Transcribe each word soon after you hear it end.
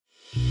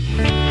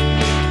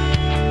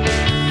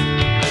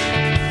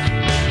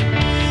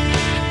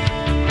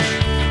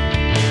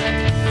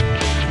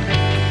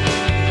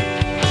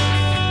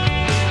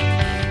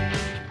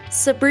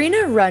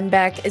Sabrina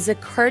Runbeck is a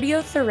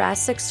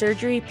cardiothoracic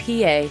surgery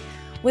PA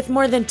with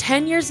more than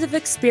 10 years of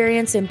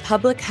experience in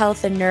public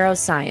health and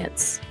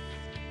neuroscience.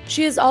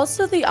 She is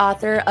also the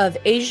author of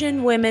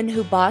Asian Women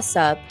Who Boss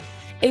Up,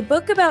 a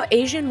book about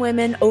Asian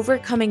women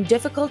overcoming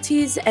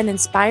difficulties and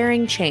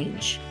inspiring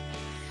change.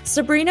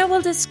 Sabrina will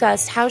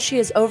discuss how she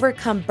has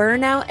overcome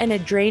burnout and a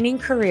draining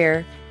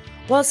career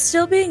while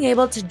still being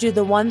able to do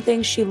the one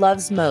thing she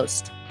loves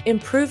most,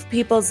 improve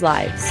people's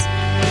lives.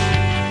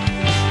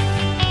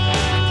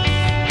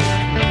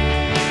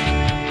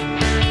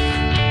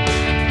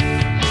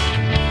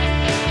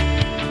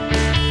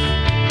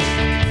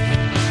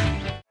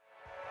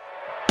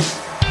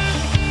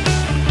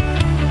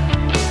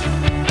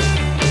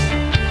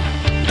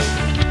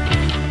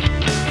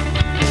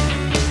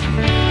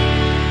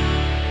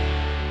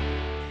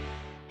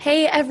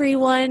 Hey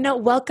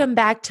everyone, welcome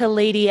back to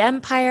Lady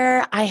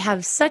Empire. I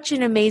have such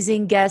an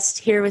amazing guest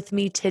here with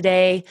me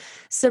today.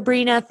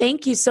 Sabrina,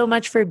 thank you so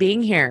much for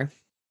being here.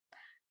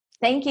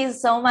 Thank you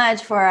so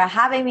much for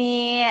having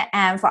me,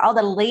 and for all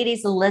the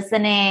ladies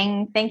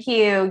listening. Thank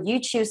you. You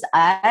choose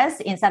us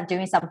instead of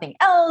doing something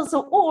else,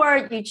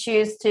 or you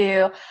choose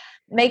to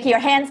make your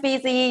hands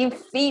busy,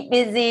 feet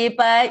busy,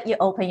 but you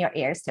open your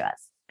ears to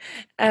us.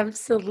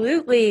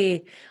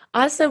 Absolutely.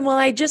 Awesome. Well,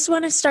 I just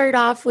want to start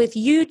off with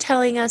you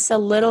telling us a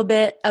little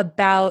bit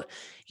about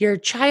your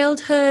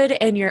childhood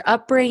and your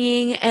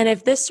upbringing, and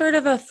if this sort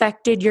of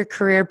affected your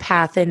career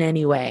path in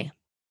any way.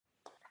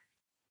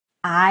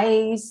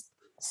 I'm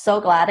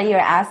so glad that you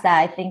asked that.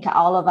 I think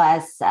all of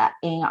us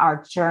in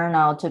our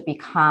journal to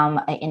become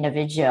an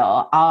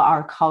individual,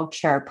 our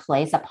culture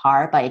plays a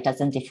part, but it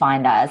doesn't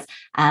define us.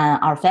 And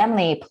our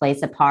family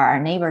plays a part, our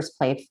neighbors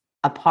play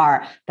a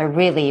part, but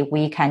really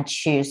we can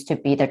choose to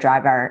be the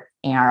driver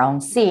in our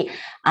own seat.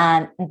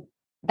 And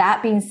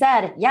that being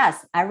said,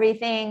 yes,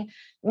 everything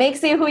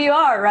makes you who you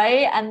are,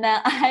 right? And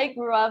then I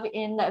grew up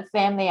in a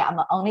family. I'm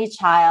an only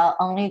child,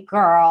 only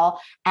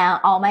girl, and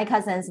all my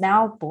cousins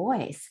now are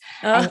boys.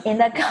 And in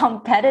the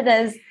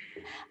competitiveness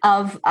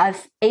of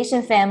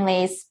Asian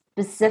families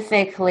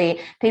specifically,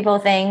 people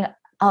think,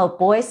 oh,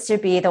 boys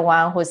should be the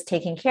one who's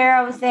taking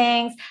care of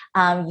things.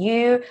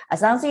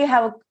 As long as you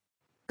have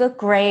good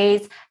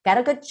grades, get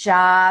a good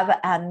job,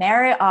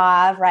 marry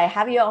off, right?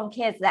 Have your own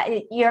kids, that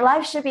your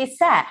life should be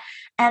set.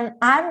 And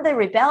I'm the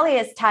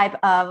rebellious type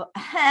of,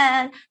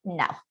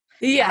 no.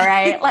 Yeah.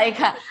 Right. Like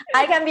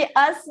I can be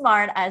as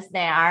smart as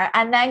they are.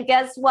 And then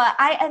guess what?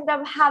 I end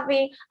up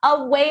having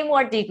a way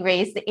more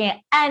degrees in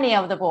any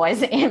of the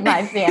boys in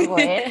my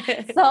family.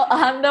 So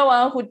I'm the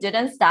one who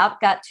didn't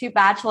stop, got 2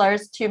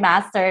 bachelors, 2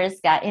 masters,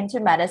 got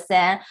into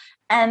medicine.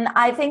 And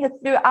I think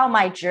throughout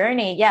my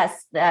journey,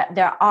 yes,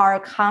 there are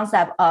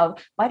concepts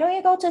of why don't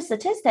you go to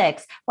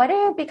statistics? Why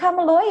don't you become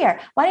a lawyer?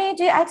 Why don't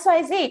you do X,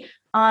 Y, Z?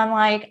 I'm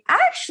like,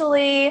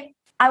 actually,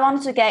 I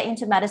wanted to get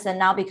into medicine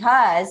now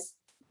because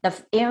the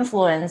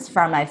influence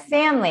from my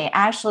family.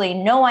 Actually,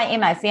 no one in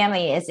my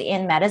family is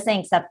in medicine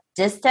except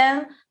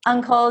distant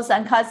uncles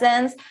and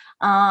cousins.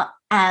 And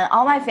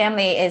all my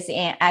family is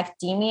in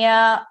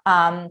academia,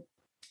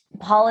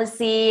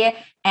 policy,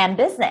 and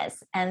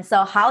business. And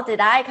so how did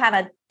I kind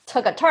of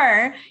took a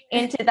turn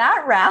into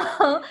that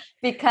realm?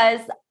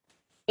 Because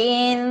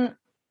in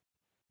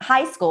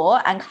high school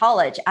and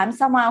college, I'm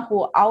someone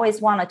who always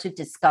wanted to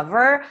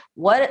discover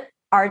what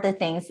are the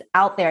things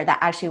out there that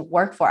actually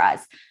work for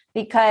us.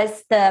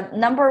 Because the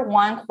number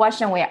one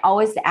question we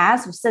always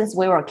ask since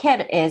we were a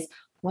kid is,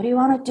 what do you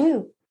want to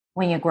do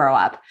when you grow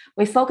up?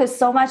 We focus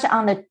so much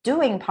on the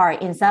doing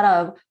part instead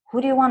of who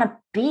do you want to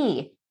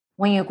be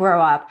when you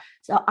grow up?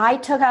 So I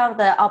took out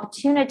the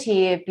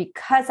opportunity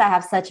because I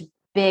have such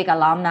big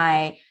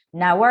alumni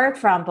network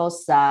from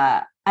both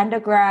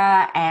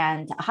undergrad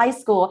and high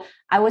school.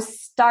 I would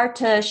start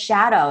to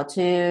shadow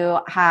to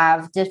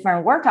have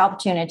different work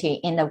opportunity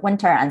in the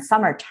winter and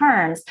summer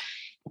terms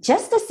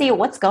just to see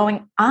what's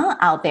going on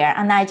out there.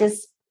 And I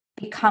just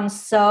become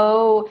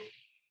so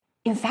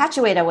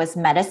infatuated with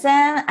medicine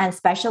and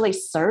especially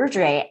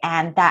surgery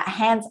and that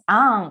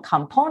hands-on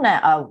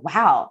component of,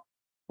 wow,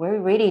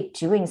 we're really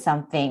doing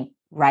something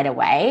right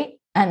away.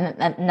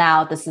 And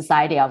now the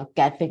society of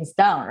get things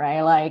done,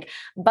 right?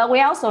 But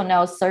we also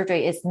know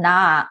surgery is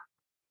not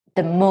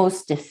the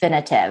most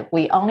definitive.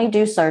 We only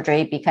do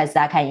surgery because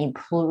that can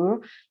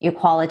improve your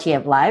quality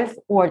of life,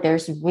 or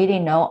there's really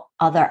no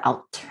other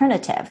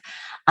alternative.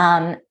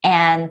 I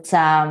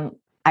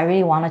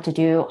really wanted to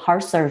do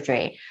heart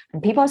surgery.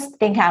 And people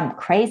think I'm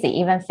crazy,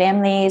 even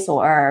families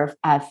or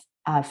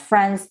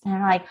friends.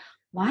 They're like,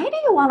 why do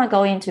you want to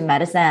go into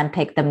medicine and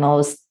pick the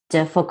most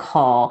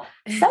difficult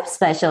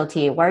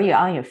subspecialty where you're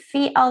on your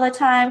feet all the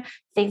time?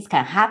 Things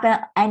can happen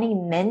any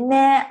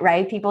minute,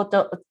 right? People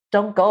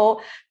don't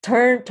go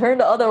turn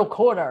the other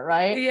corner,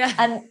 right? Yeah.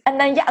 And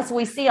then yes,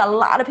 we see a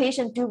lot of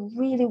patients do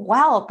really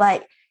well,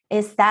 but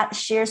is that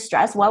sheer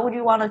stress? Why would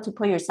you want to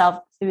put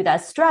yourself through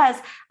that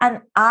stress?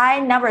 And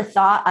I never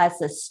thought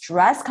as a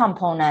stress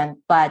component,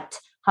 but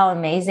how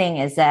amazing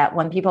is that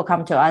when people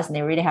come to us and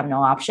they really have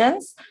no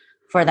options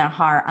for their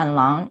heart and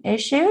lung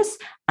issues,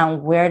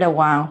 and we're the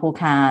one who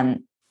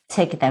can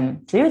take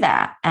them through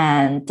that.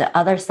 And the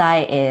other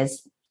side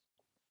is,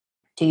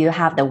 do you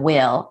have the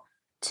will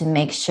to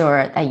make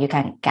sure that you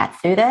can get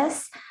through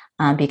this?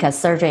 Because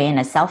surgery in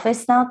itself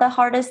is not the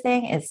hardest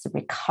thing, it's the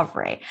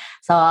recovery.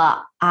 So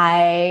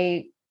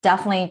I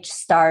definitely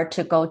start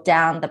to go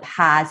down the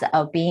path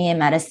of being in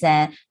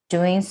medicine,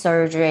 doing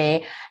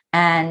surgery.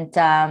 And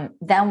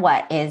then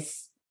what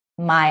is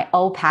my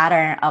old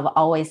pattern of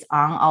always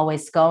on,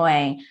 always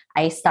going,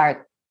 I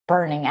start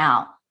burning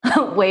out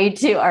way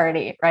too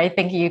early, right?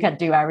 Thinking you can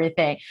do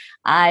everything.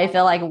 I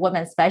feel like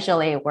women,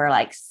 especially, we're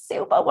like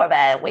super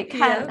women. We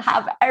can't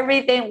have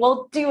everything.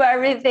 We'll do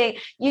everything.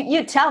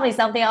 You tell me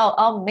something,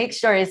 I'll make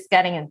sure it's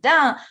getting it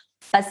done.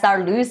 But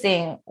start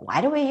losing.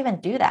 Why do we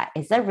even do that?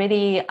 Is that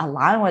really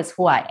aligned with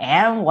who I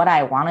am, what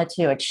I wanted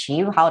to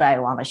achieve? How do I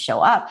want to show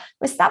up?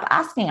 We stop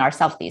asking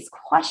ourselves these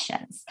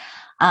questions.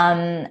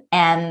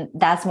 And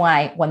that's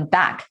why I went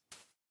back.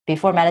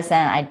 Before medicine,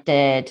 I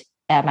did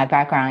my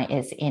background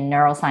is in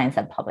neuroscience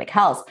and public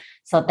health.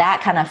 So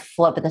that kind of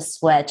flipped the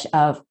switch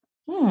of,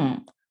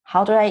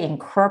 how do I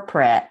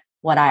incorporate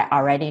what I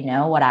already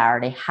know, what I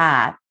already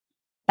have,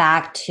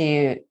 back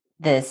to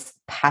this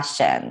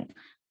passion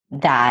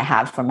that I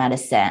have for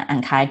medicine,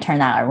 and kind of turn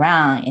that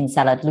around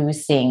instead of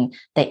losing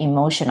the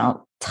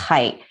emotional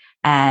type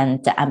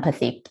and the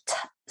empathy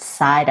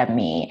side of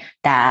me,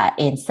 that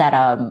instead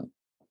of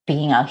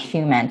being a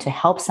human to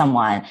help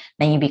someone,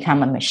 then you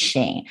become a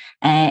machine.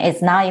 And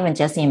it's not even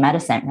just in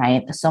medicine,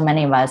 right? So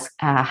many of us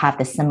have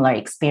the similar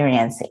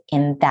experience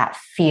in that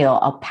field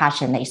of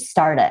passion they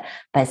started,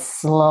 but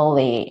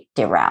slowly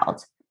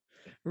derailed.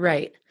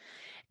 Right.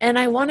 And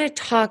I want to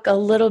talk a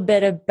little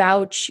bit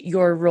about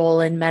your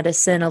role in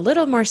medicine a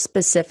little more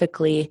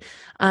specifically.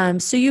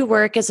 So you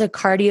work as a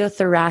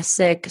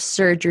cardiothoracic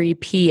surgery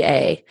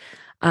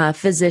PA,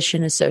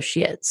 physician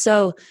associate.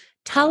 So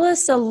tell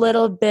us a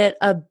little bit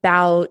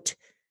about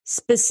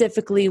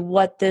specifically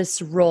what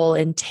this role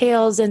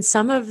entails and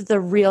some of the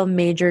real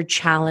major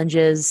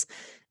challenges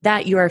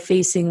that you are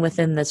facing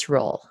within this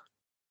role.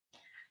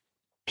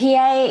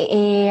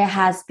 PA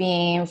has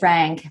been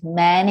ranked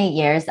many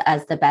years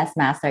as the best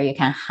master you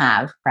can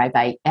have, right,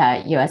 by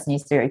U.S.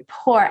 News &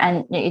 Report,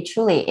 and it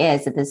truly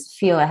is. This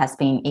field has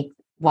been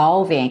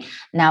evolving.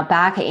 Now,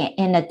 back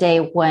in the day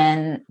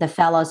when the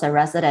fellows and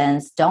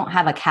residents don't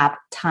have a cap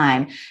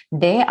time,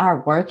 they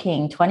are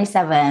working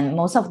 27,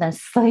 most of them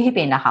sleep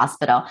in the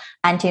hospital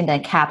until they're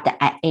capped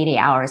at 80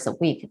 hours a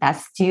week.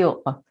 That's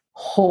still a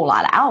whole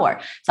lot of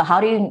hours. So how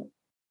do you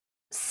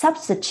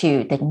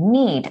substitute the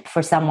need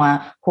for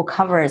someone who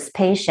covers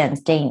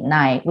patients day and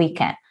night,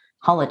 weekend,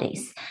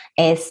 holidays,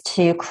 is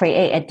to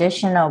create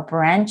additional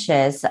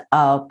branches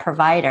of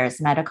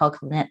providers, medical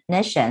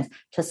clinicians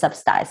to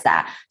subsidize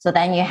that. So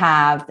then you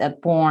have the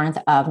board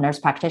of nurse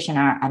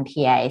practitioner and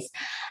PAs.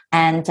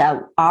 And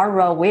our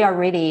role, we are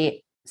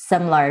really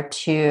similar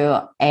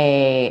to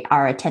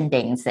our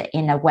attendings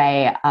in a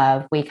way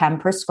of we can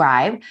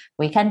prescribe,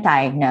 we can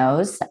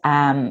diagnose,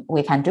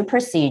 we can do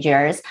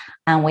procedures,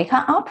 and we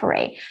can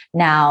operate.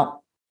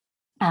 Now,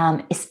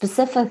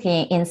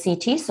 specifically in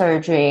CT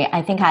surgery,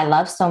 I think I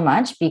love so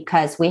much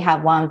because we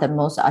have one of the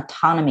most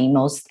autonomy,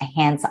 most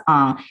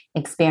hands-on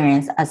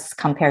experience as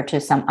compared to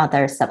some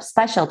other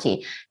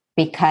subspecialty.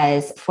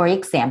 Because, for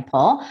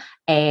example,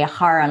 a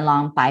heart and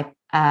lung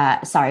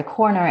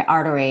coronary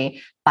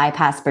artery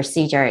bypass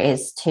procedure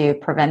is to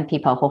prevent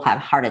people who have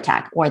heart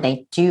attack or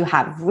they do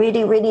have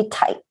really, really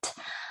tight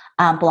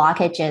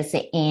blockages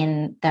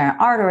in their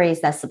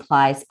arteries that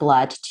supplies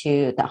blood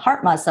to the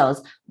heart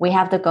muscles. We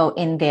have to go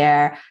in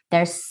there.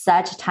 There's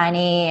such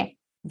tiny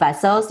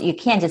vessels. You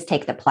can't just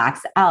take the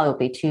plaques out. It would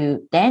be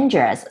too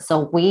dangerous.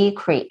 So we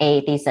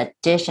create these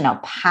additional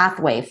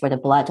pathway for the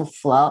blood to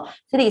flow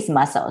to these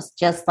muscles.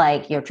 Just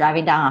like you're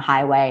driving down a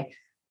highway,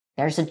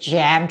 there's a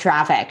jam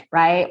traffic,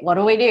 right? What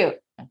do?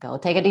 Go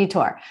take a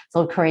detour. So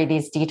we'll create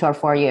these detour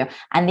for you.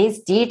 And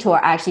these detour,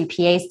 actually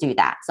PAs do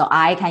that. So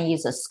I can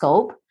use a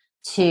scope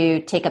to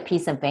take a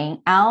piece of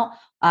vein out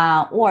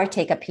or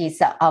take a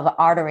piece of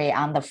artery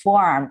on the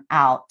forearm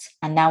out.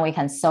 And then we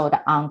can sew it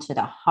onto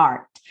the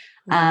heart.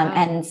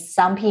 And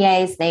some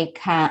PAs, they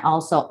can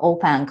also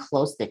open and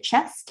close the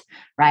chest,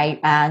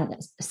 right? And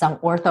some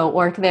ortho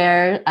work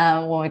there.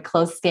 When we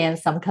close skin,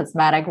 some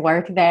cosmetic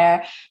work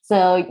there.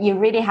 So you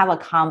really have a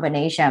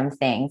combination of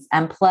things.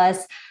 And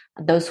plus,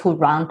 those who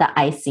run the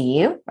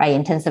ICU, right,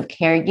 intensive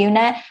care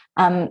unit,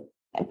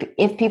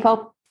 if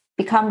people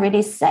become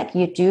really sick,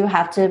 you do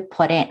have to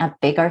put in a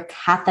bigger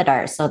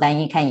catheter so then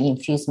you can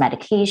infuse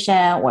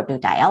medication or do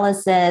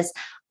dialysis,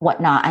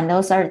 whatnot. And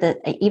those are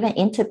even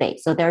intubate.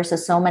 So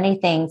there's so many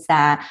things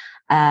that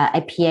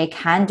a PA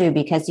can do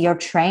because you're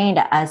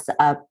trained as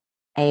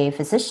a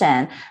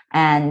physician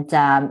and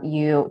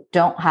you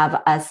don't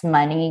have as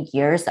many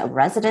years of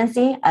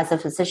residency as a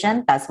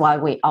physician. That's why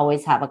we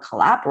always have a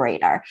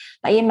collaborator.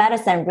 But in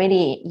medicine,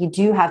 really, you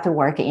do have to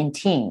work in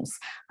teams.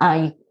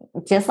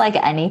 Just like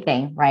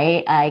anything,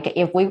 right? Like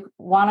if we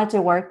wanted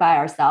to work by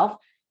ourselves,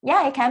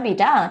 yeah, it can be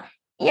done.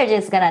 You're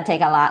just going to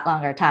take a lot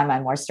longer time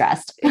and more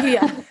stressed.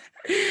 Yeah.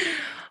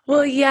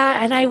 Well,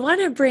 yeah. And I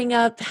want to bring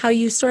up how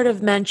you sort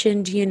of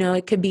mentioned,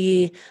 it could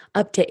be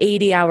up to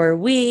 80-hour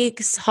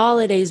weeks,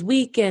 holidays,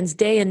 weekends,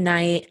 day and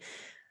night.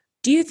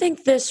 Do you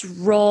think this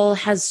role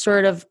has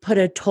sort of put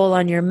a toll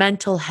on your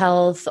mental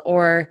health,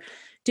 or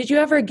did you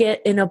ever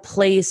get in a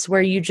place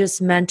where you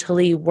just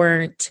mentally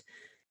weren't,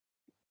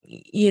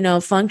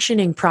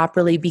 functioning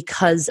properly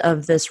because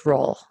of this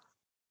role?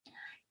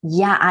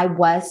 Yeah, I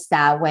was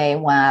that way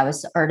when I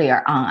was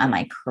earlier on in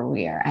my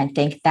career. I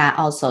think that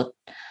also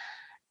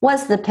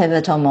was the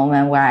pivotal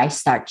moment where I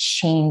start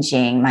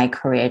changing my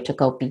career to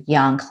go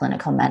beyond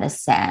clinical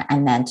medicine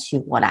and then to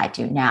what I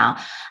do now.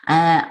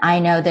 I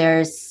know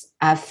it's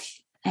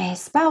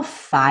about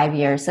 5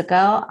 years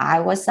ago,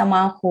 I was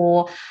someone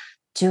who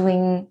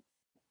doing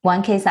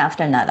one case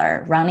after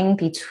another, running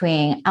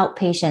between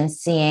outpatient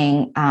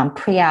seeing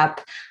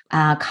pre-op,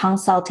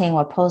 consulting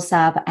or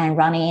post-op, and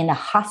running in the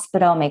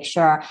hospital, make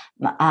sure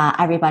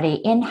everybody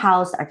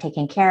in-house are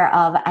taken care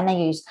of, and then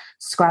you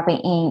scrubbing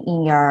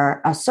in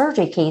your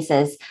surgery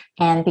cases.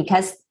 And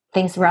because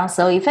things run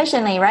so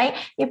efficiently, right?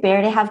 You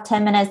barely have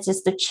 10 minutes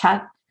just to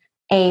check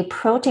a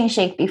protein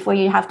shake before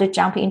you have to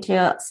jump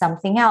into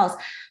something else.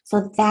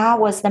 So that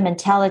was the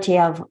mentality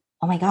of,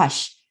 oh my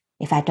gosh,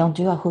 if I don't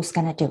do it, who's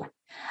going to do it?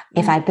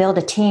 If I build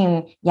a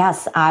team,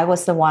 yes, I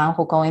was the one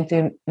who going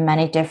through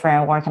many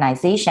different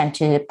organizations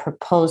to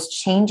propose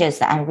changes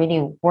and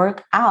really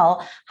work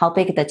out how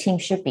big the team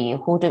should be.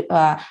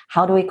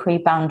 How do we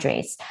create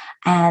boundaries?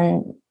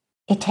 And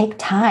it takes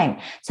time.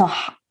 So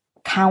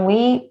can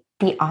we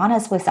be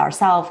honest with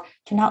ourselves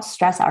to not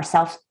stress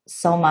ourselves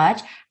so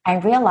much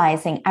and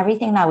realizing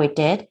everything that we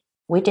did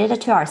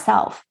it to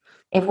ourselves.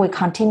 If we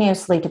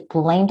continuously to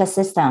blame the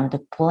system,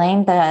 to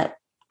blame the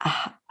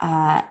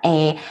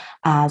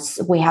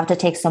we have to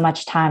take so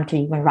much time to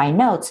even write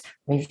notes,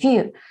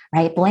 review,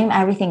 right? Blame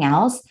everything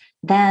else,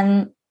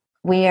 then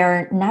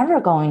we're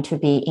never going to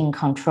be in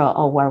control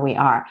of where we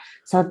are.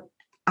 So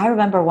I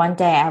remember one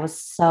day I was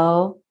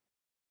so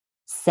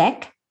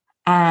sick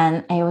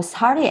and it was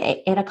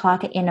hardly 8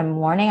 o'clock in the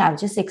morning. I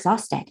was just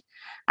exhausted.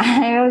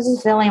 I was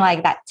just feeling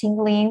like that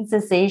tingling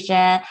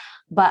sensation,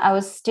 but I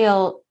was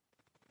still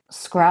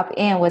scrub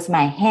in with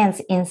my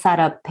hands inside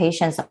a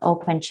patient's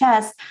open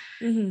chest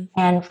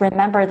and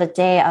remember the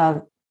day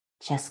of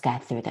just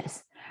get through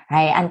this,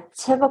 right? And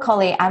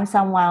typically I'm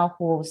someone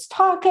who's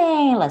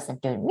talking, listen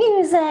to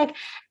music.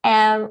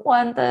 And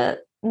when the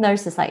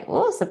nurse is like,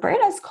 oh,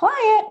 Sabrina's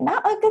quiet,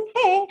 not a good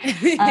thing.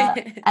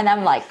 And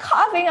I'm like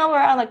coughing over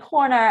on the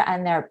corner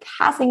and they're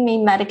passing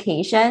me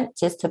medication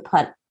just to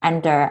put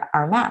under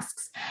our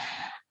masks.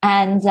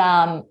 And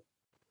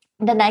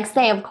the next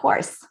day, of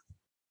course,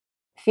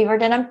 fever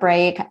didn't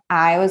break.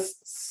 I was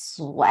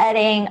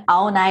sweating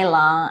all night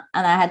long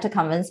and I had to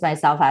convince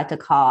myself I had to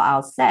call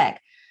out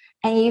sick.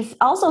 And you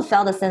also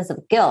felt a sense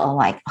of guilt. I'm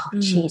like, oh,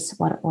 geez,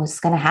 what was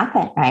going to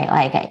happen? Right?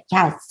 Like,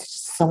 yeah,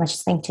 it's so much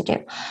thing to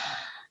do.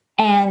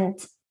 And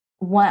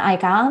when I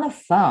got on the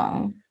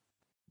phone,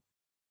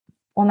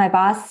 what my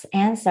boss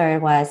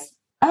answered was,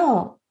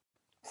 oh,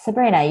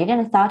 Sabrina, you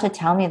didn't thought to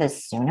tell me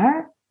this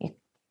sooner?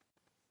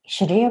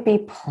 Should you be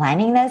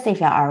planning this if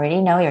you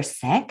already know you're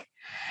sick?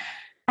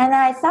 And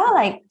I thought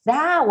like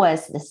that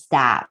was the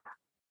stab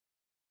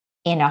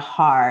in the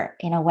heart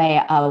in a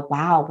way of,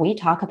 wow, we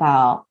talk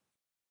about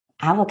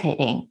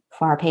advocating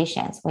for our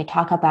patients. We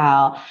talk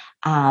about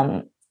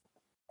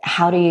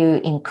how do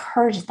you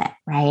encourage them,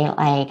 right?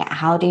 Like,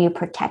 how do you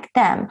protect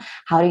them?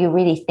 How do you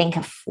really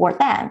think for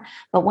them?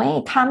 But when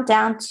it comes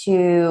down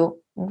to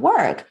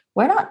work,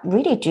 we're not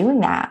really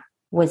doing that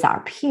with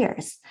our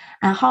peers.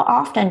 And how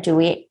often do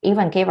we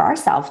even give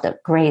ourselves the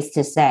grace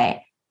to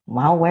say,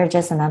 well, we're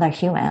just another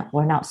human.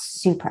 We're not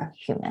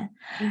superhuman,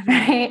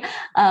 right?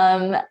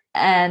 I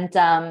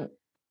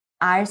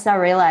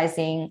start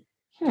realizing,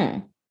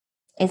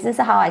 is this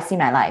how I see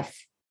my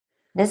life?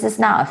 This is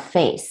not a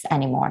phase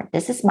anymore.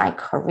 This is my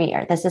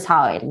career. This is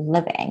how I'm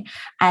living.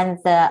 And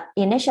the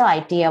initial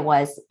idea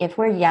was, if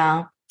we're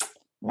young,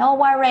 no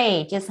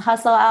worry, just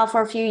hustle out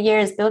for a few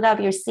years, build up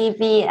your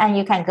CV, and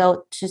you can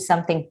go to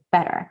something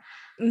better.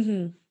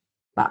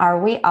 But are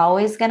we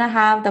always going to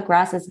have the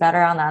grass is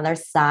better on the other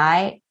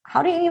side?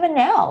 How do you even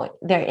know?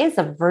 There is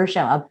a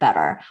version of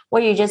better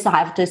where you just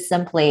have to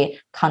simply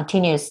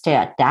continue to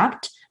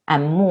adapt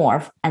and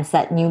morph and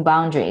set new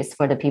boundaries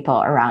for the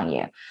people around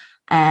you.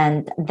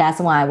 And that's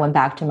when I went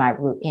back to my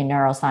root in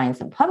neuroscience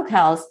and public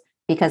health,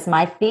 because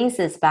my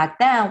thesis back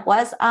then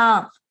was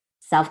on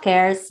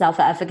self-care,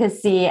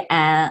 self-efficacy,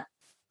 and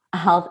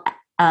health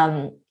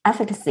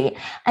efficacy.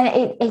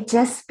 And it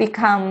just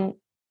become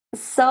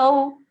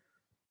so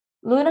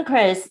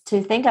ludicrous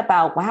to think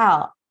about,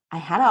 wow, I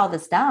had all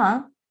this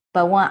done.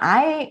 But when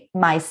I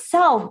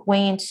myself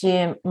went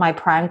into my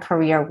prime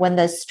career, when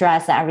the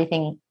stress and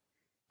everything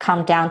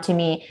come down to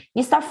me,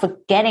 you start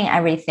forgetting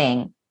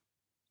everything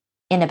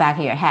in the back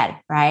of your head,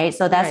 right?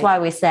 So that's why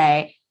we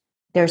say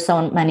there's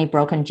so many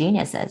broken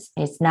geniuses.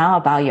 It's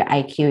not about your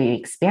IQ, your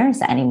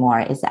experience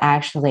anymore. It's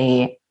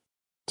actually,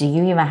 do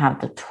you even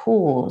have the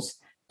tools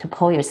to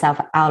pull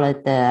yourself out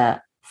of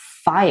the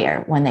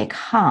fire when they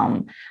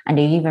come and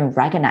you even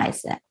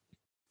recognize it.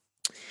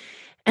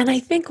 And I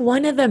think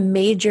one of the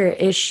major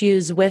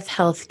issues with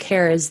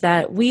healthcare is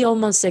that we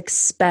almost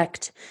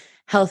expect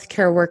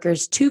healthcare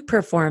workers to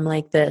perform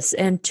like this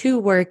and to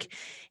work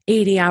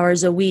 80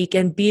 hours a week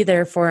and be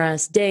there for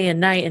us day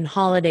and night and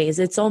holidays.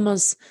 It's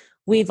almost,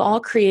 we've all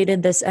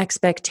created this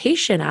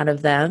expectation out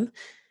of them.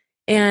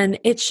 And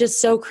it's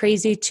just so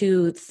crazy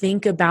to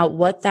think about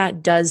what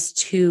that does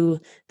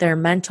to their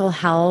mental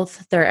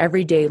health, their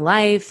everyday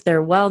life,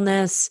 their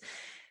wellness.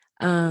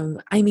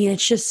 I mean,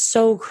 it's just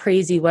so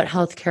crazy what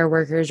healthcare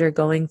workers are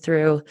going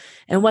through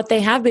and what they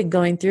have been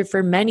going through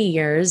for many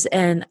years.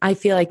 And I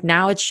feel like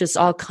now it's just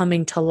all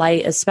coming to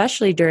light,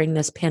 especially during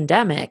this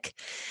pandemic.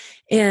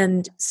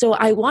 And so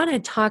I want to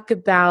talk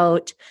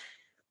about,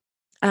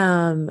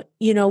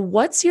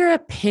 what's your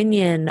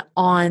opinion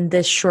on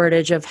this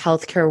shortage of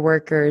healthcare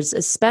workers,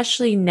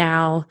 especially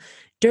now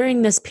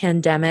during this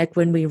pandemic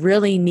when we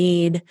really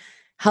need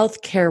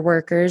healthcare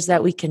workers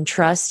that we can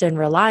trust and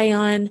rely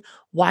on?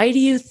 Why do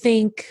you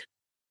think,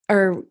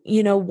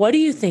 what do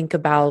you think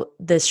about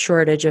this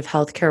shortage of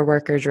healthcare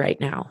workers right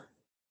now?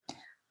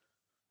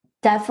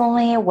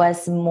 Definitely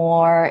was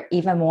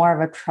even more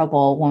of a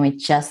trouble when we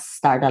just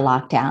started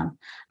lockdown.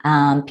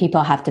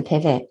 People have to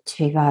pivot.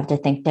 People have to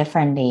think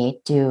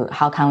differently.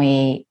 How can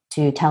we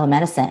do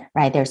telemedicine,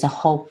 right? There's a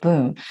whole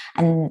boom.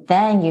 And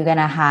then you're going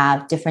to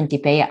have different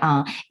debate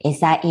on, is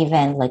that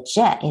even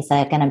legit? Is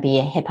that going to be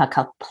a HIPAA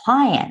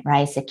compliant,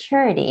 right?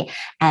 Security,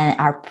 and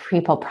are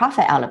people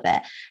profit out of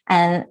it?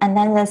 And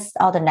then there's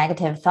all the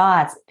negative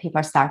thoughts.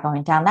 People start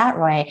going down that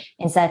way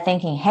instead of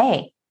thinking,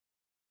 hey,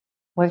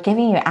 we're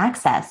giving you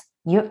access.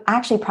 You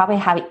actually probably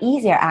have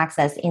easier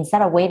access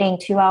instead of waiting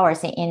 2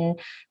 hours in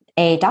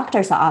a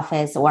doctor's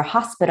office or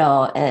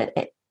hospital,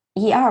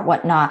 ER,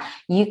 whatnot.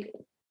 You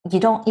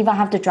don't even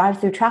have to drive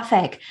through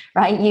traffic,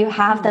 right? You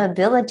have the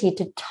ability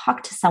to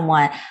talk to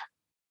someone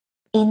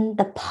in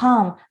the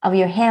palm of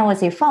your hand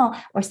with your phone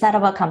or set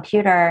up a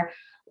computer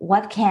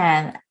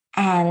webcam.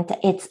 And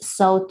it's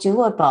so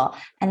doable.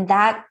 And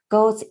that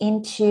goes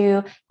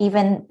into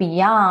even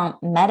beyond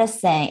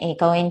medicine. It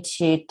goes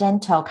into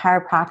dental,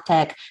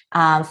 chiropractic,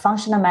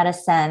 functional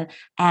medicine,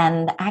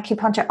 and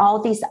acupuncture,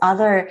 all these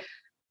other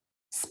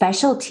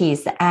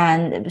specialties.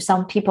 And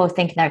some people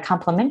think they're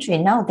complementary.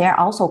 No, they're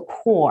also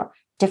core,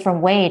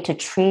 different way to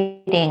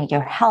treating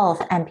your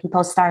health. And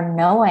people start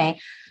knowing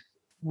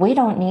we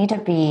don't need to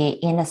be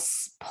in a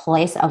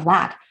place of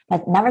lack.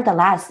 But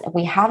nevertheless,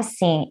 we have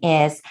seen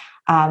is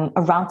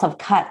rounds of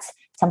cuts.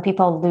 Some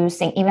people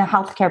losing, even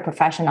healthcare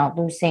professionals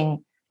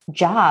losing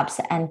jobs.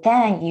 And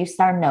then you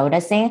start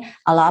noticing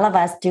a lot of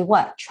us do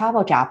what?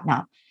 Travel job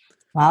now.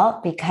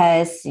 Well,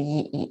 because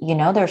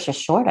there's a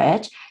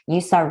shortage,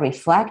 you start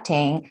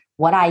reflecting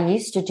what I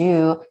used to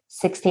do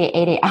 60,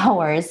 80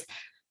 hours.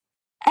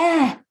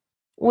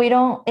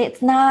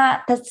 It's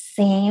not the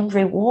same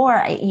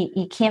reward.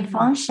 You can't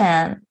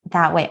function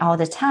that way all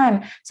the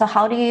time. So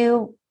how do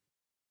you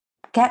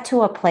get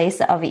to a place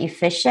of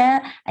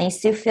efficient and you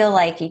still feel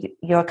like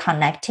you're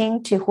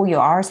connecting to who you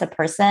are as a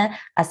person,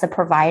 as a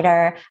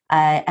provider,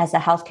 as a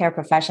healthcare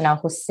professional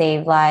who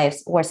save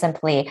lives or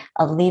simply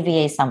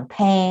alleviate some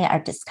pain or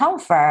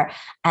discomfort,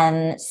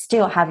 and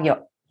still have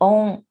your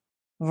own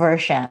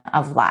version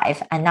of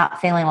life and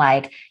not feeling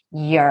like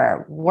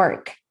your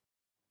work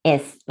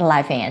is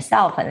life in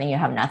itself and then you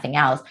have nothing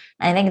else.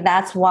 And I think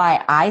that's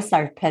why I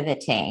started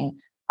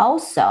pivoting.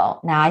 Also,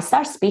 now I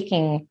start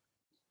speaking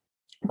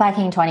back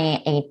in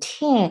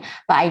 2018,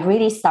 but I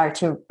really start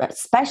to,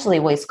 especially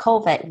with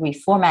COVID,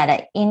 reformat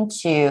it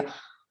into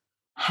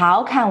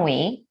how can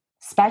we,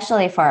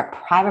 especially for a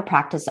private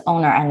practice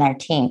owner and their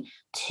team,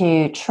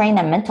 to train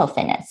them mental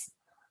fitness,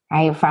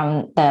 right?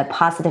 From the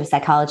positive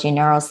psychology,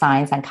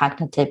 neuroscience, and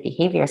cognitive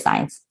behavior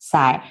science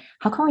side,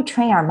 how can we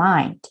train our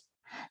mind?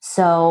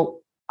 So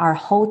our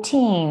whole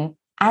team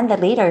and the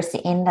leaders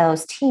in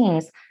those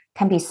teams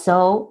can be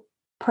so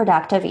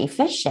productive,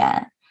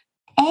 efficient,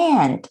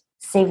 and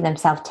save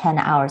themselves 10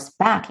 hours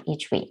back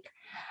each week.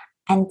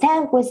 And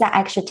then with that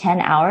extra 10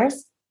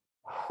 hours,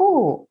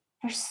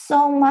 there's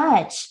so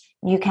much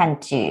you can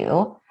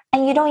do.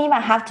 And you don't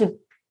even have to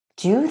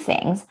do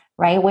things,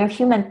 right? We're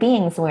human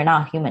beings. We're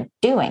not human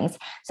doings.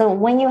 So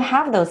when you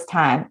have those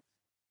time,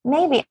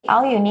 maybe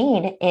all you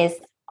need is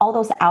all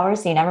those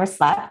hours you never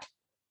slept.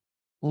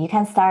 You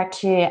can start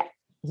to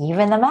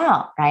even them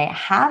out, right?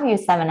 Have your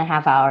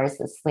 7.5 hours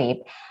of sleep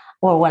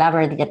or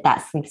whatever to get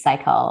that sleep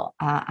cycle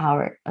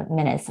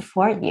minutes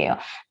for you.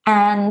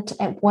 And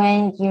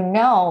when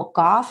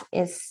golf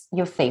is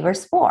your favorite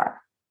sport,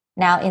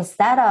 now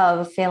instead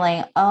of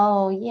feeling,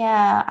 oh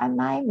yeah, I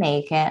might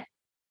make it,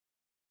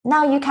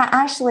 now you can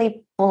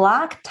actually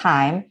block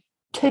time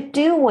to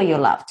do what you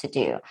love to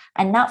do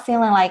and not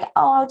feeling like,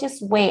 oh, I'll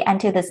just wait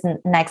until this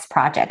next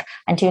project,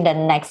 until the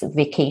next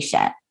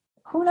vacation.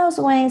 Who knows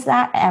when is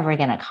that ever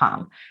going to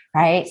come,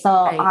 right? So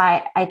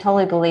right. I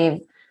totally believe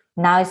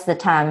now is the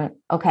time,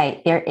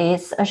 okay, there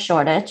is a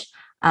shortage.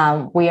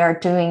 We are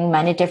doing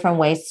many different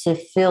ways to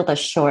fill the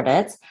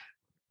shortage.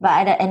 But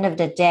at the end of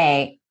the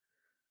day,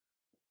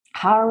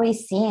 how are we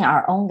seeing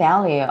our own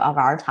value of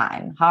our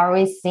time? How are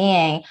we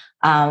seeing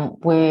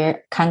we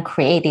can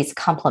create these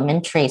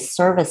complementary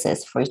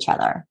services for each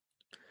other?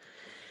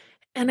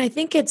 And I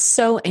think it's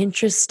so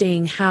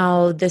interesting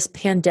how this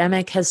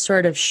pandemic has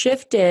sort of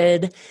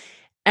shifted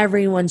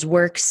everyone's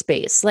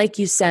workspace. Like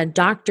you said,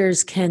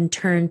 doctors can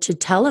turn to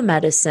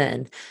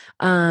telemedicine.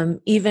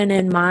 Even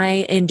in my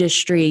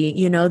industry,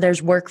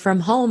 there's work from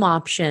home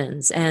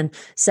options and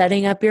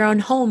setting up your own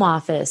home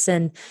office.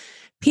 And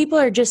people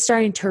are just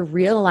starting to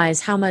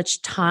realize how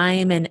much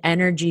time and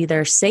energy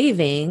they're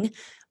saving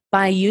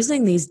by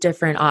using these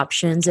different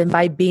options and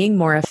by being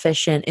more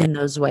efficient in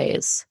those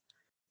ways.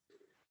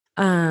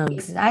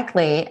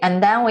 Exactly.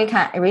 And then we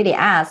can really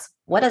ask,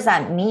 what does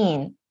that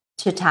mean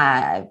to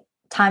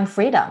time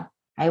freedom?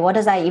 Right? What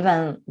does that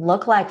even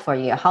look like for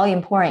you? How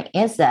important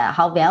is that?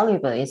 How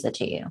valuable is it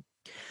to you?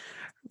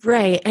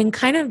 Right. And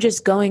kind of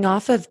just going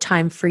off of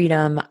time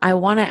freedom, I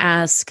want to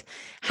ask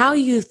how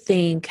you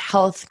think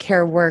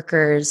healthcare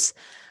workers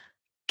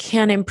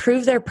can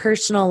improve their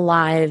personal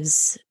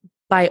lives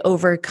by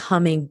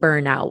overcoming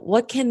burnout.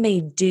 What can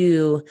they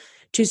do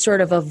to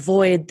sort of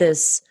avoid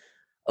this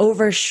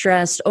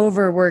overstressed,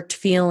 overworked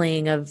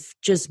feeling of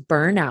just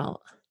burnout?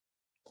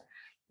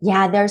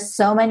 Yeah, there's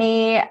so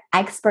many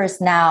experts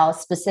now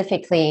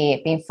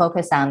specifically being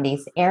focused on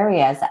these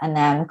areas. And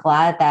I'm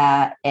glad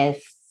that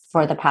if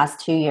for the past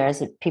 2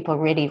 years, people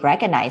really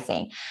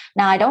recognizing.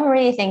 Now, I don't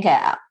really think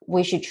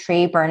we should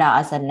treat burnout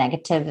as a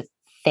negative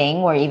thing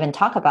or even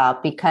talk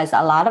about, because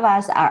a lot of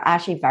us are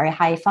actually very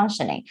high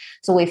functioning.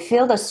 So we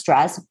feel the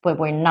stress, but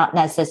we're not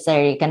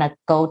necessarily going to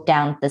go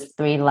down this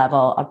 3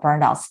 level of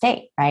burnout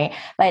state, right?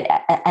 But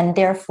and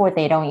therefore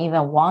they don't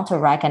even want to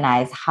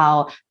recognize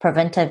how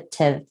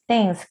preventative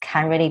things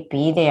can really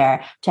be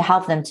there to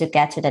help them to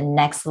get to the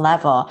next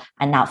level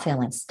and not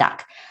feeling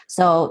stuck.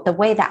 So the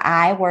way that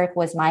I work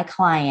with my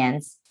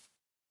clients,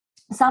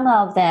 some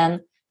of them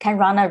can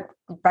run a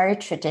very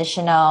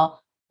traditional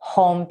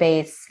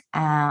home-based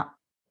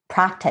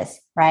practice,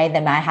 right?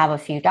 They might have a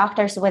few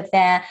doctors with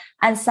them,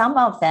 and some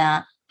of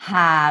them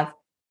have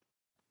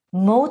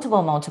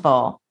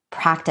multiple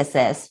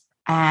practices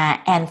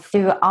and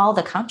throughout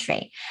the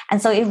country.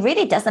 And so it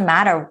really doesn't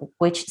matter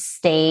which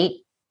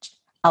state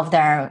of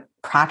their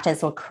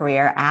practice or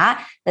career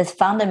at, this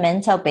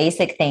fundamental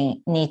basic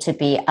thing need to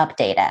be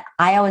updated.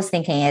 I always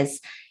thinking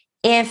is,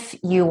 if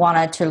you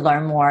wanted to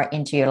learn more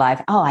into your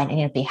life, I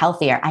need to be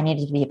healthier. I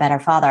need to be a better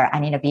father. I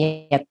need to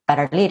be a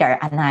better leader.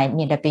 And I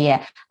need to be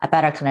a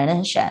better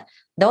clinician.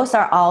 Those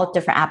are all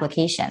different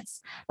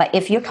applications. But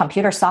if your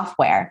computer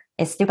software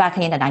is still back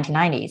in the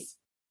 1990s,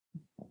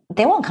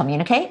 they won't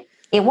communicate.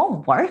 It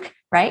won't work,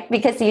 right?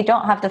 Because you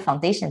don't have the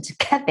foundation to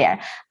get there.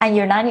 And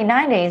your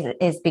 1990s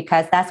is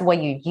because that's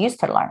what you used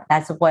to learn.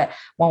 That's what,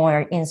 when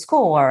we're in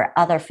school or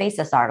other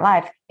phases of our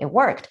life, it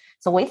worked.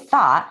 So we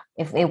thought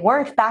if it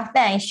worked back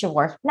then, it should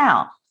work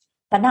now,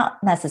 but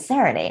not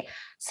necessarily.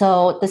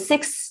 So the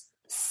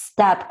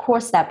 6-step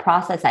core step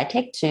process I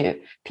take to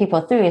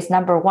people through is,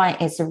 number one,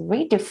 is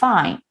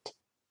redefine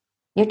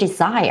your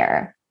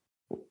desire.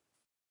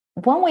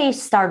 When we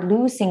start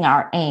losing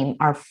our aim,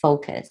 our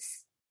focus,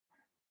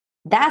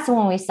 that's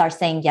when we start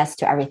saying yes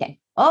to everything.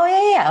 Oh,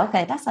 yeah,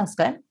 okay, that sounds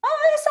good.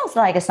 Oh, it sounds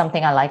like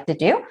something I like to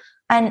do.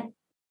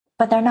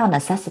 But they're not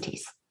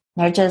necessities.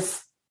 They're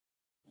just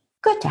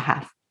good to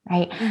have,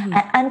 right? Mm-hmm.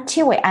 And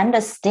until we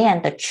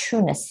understand the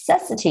true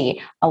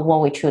necessity of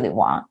what we truly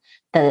want,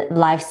 the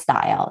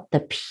lifestyle,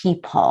 the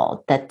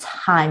people, the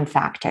time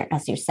factor,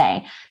 as you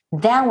say,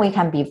 then we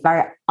can be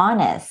very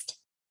honest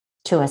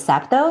to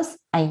accept those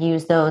and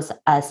use those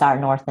as our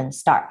North and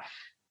Star.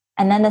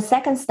 And then the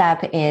second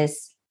step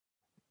is,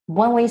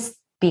 when we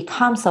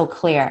become so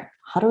clear,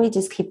 how do we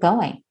just keep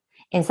going?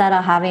 Instead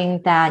of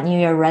having that New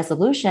Year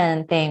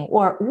resolution thing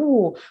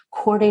or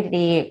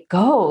quarterly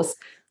goals,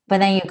 but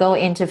then you go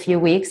into a few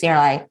weeks, you're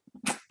like,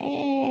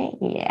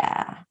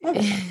 yeah, that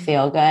doesn't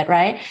feel good,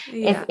 right?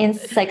 Yeah. If in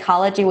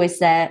psychology, we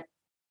said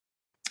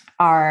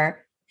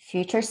our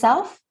future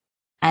self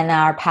and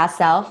our past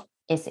self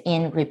is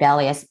in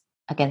rebellious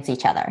against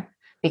each other.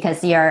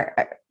 Because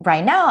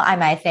right now, I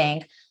might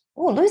think,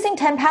 losing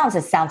 10 pounds,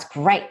 it sounds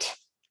great.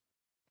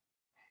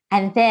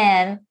 And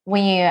then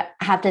when you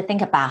have to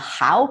think about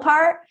how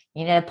part,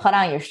 you need to put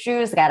on your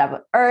shoes, get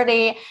up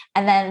early.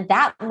 And then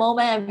that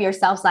moment of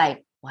yourself's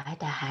like, why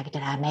the heck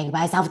did I make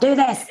myself do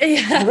this?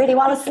 Yeah. I really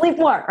want to sleep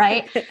more,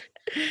 right?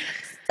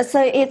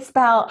 So it's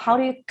about how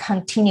do you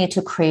continue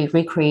to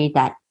recreate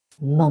that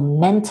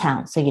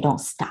momentum so you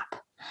don't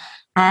stop.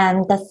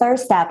 And the third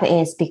step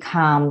is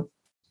become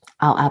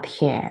up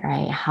here,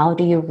 right? How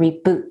do you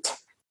reboot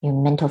your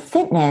mental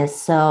fitness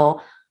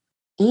so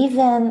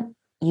even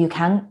you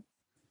can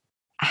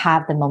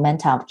have the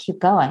momentum, keep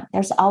going?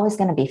 There's always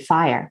going to be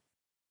fire,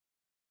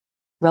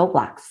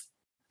 roadblocks.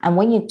 And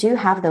when you do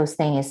have those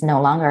things, it's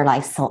no longer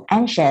like so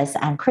anxious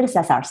and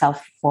criticize ourselves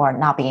for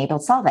not being able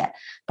to solve it,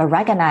 but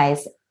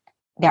recognize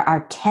there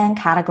are 10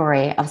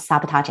 categories of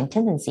sabotaging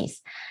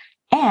tendencies.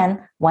 And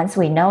once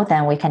we know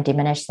them, we can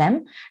diminish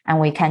them and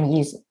we can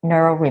use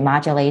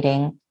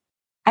neuroremodulating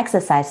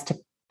exercise to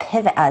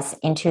pivot us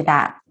into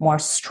that more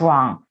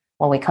strong,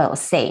 what we call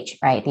SAGE,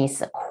 right?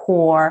 These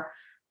core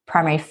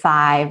primary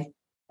 5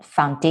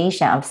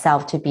 foundation of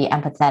self to be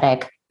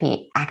empathetic,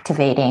 be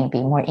activating,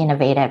 be more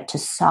innovative, to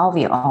solve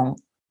your own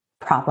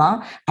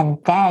problem. And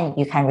then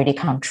you can really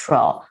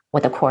control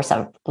with the course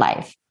of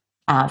life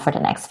for the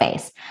next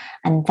phase.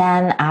 And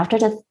then after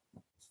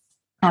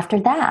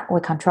that,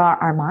 we control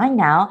our mind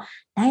now.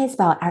 Now it's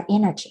about our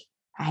energy,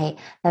 right?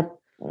 The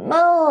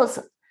most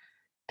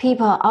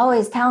people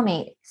always tell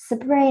me,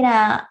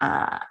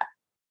 Sabrina,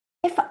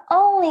 if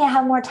only I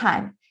have more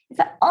time, if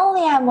I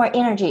only have more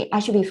energy, I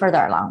should be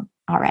further along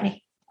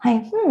already.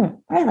 Like,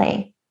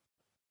 really?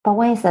 But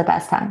when is the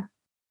best time?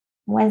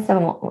 When's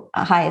the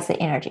highest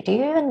energy? Do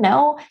you even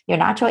know your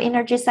natural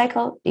energy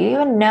cycle? Do you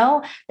even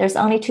know there's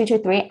only 2 to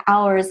 3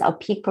 hours of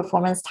peak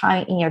performance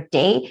time in your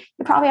day?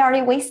 You probably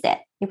already wasted.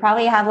 You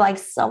probably have like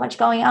so much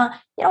going on.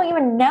 You don't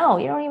even know.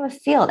 You don't even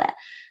feel that.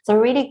 So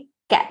really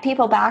get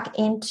people back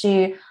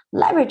into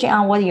leveraging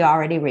on what you're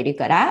already really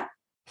good at,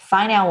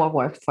 find out what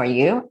works for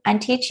you,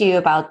 and teach you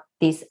about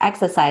these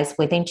exercise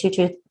within 2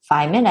 to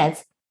 5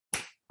 minutes.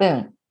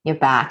 Boom, you're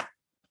back.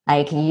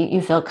 Like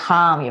you feel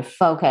calm, you're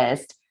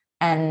focused,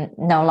 and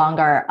no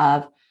longer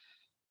of,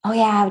 oh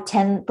yeah, I have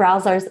 10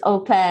 browsers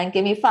open.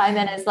 Give me 5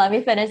 minutes. Let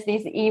me finish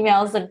these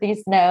emails or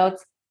these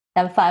notes.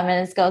 Then 5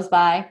 minutes goes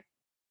by.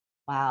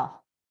 Wow.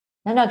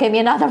 No, give me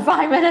another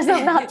 5 minutes.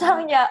 I'm not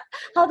telling you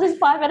how does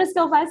 5 minutes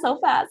go by so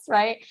fast,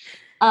 right?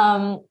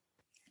 And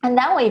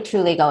then we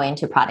truly go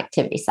into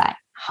productivity side.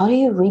 How do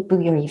you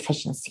reboot your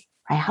efficiency,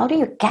 right? How do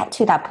you get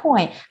to that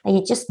point that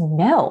you just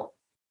know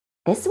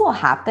this will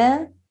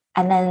happen,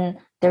 and then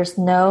there's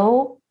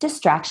no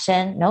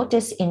distraction, no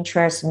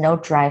disinterest, no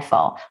drive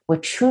fall. We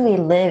truly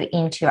live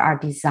into our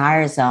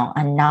desire zone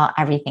and not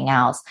everything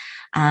else.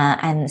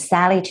 And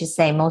sadly to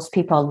say, most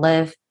people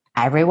live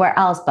everywhere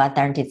else but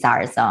their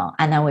desire zone.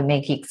 And then we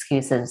make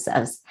excuses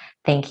of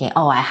thinking,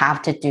 oh, I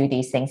have to do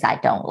these things I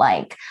don't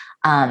like.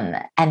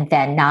 And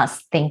then not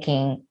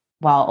thinking,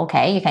 well,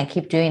 okay, you can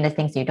keep doing the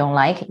things you don't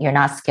like, you're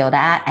not skilled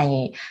at,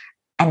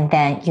 and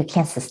then you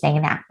can't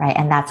sustain that, right?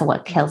 And that's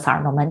what kills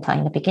our momentum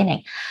in the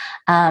beginning.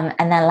 And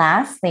then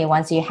lastly,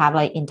 once you have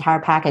an entire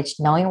package,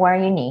 knowing where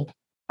you need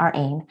or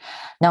aim,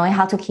 knowing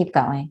how to keep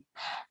going,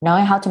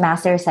 knowing how to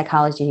master your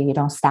psychology, you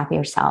don't stop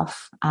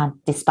yourself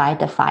despite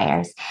the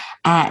fires,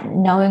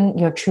 and knowing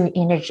your true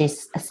energy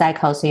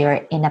cycle so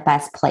you're in the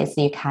best place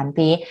you can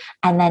be.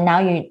 And then now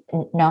you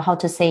know how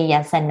to say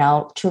yes and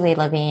no, truly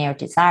living in your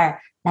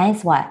desire. That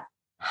is what?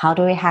 How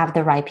do we have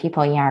the right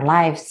people in our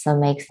lives so it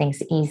makes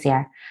things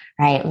easier,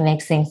 right? It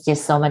makes things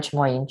just so much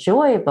more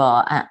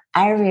enjoyable, and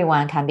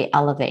everyone can be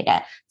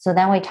elevated. So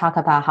then we talk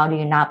about how do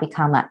you not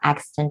become an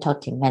accidental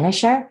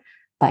diminisher,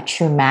 but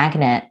true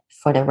magnet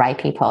for the right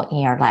people in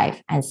your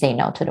life and say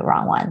no to the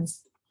wrong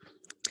ones.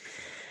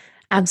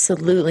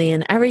 Absolutely.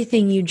 And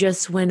everything you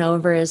just went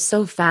over is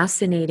so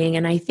fascinating.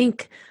 And I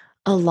think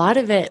a lot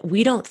of it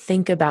we don't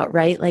think about,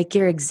 right? Like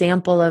your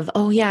example of,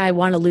 oh yeah, I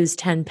want to lose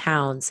 10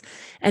 pounds.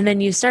 And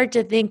then you start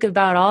to think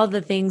about all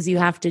the things you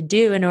have to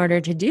do in order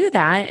to do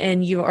that.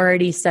 And you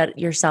already set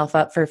yourself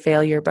up for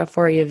failure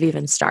before you've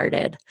even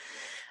started.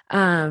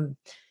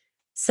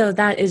 So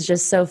that is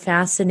just so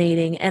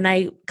fascinating. And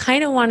I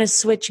kind of want to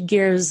switch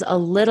gears a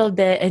little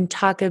bit and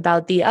talk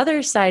about the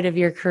other side of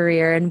your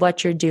career and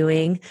what you're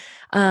doing.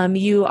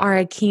 You are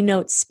a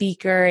keynote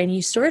speaker, and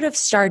you sort of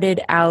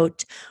started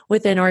out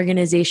with an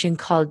organization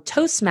called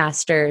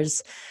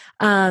Toastmasters.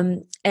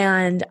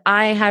 And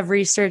I have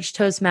researched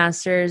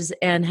Toastmasters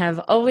and have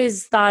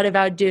always thought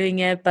about doing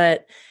it,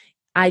 but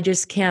I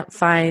just can't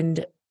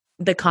find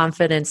the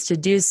confidence to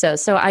do so.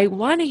 So I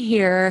want to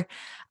hear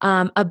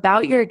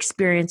about your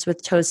experience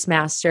with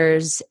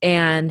Toastmasters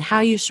and how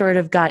you sort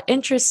of got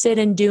interested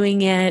in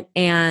doing it,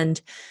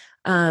 and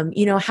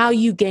how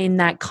you gain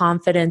that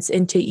confidence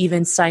into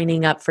even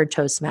signing up for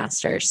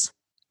Toastmasters.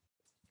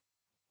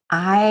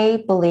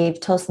 I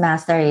believe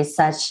Toastmaster is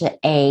such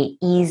a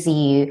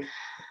easy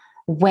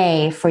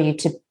way for you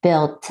to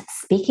build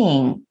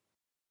speaking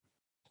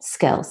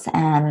skills.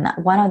 And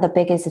one of the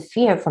biggest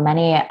fear for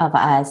many of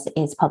us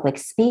is public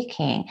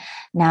speaking.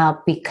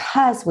 Now,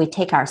 because we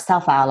take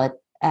ourselves out of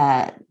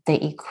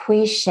the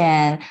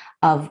equation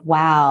of,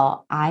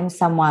 wow, I'm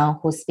someone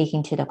who's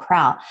speaking to the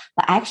crowd.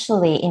 But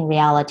actually, in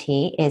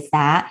reality, is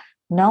that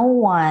no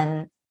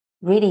one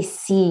really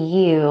see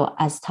you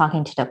as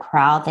talking to the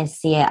crowd. They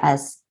see it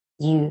as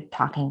you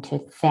talking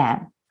to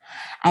them.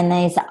 And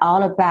then it's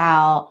all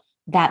about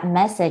that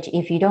message.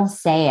 If you don't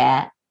say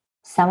it,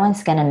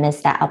 someone's going to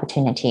miss that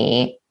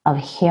opportunity of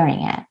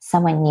hearing it.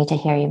 Someone need to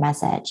hear your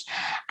message.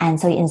 And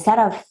so instead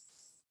of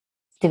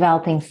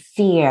developing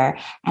fear,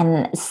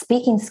 and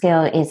speaking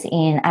skill is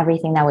in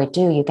everything that we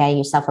do. You get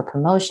yourself a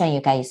promotion, you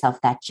get yourself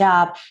that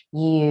job,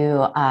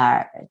 you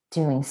are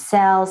doing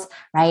sales,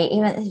 right?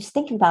 Even just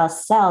thinking about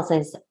sales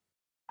is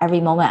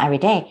every moment, every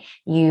day.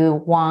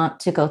 You want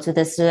to go to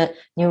this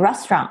new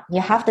restaurant.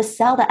 You have to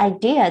sell the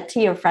idea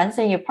to your friends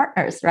and your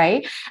partners,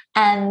 right?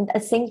 And the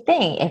same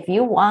thing, if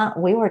you want,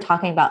 we were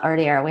talking about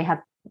earlier, we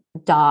have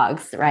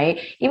dogs, right?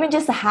 Even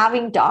just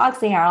having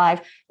dogs in your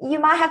life, you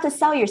might have to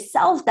sell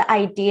yourself the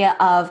idea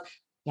of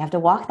you have to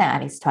walk them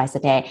at least twice a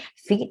day,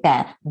 feed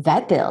them,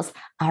 vet bills.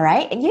 All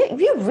right. And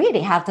you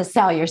really have to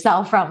sell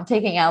yourself from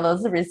taking out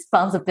those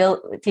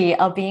responsibility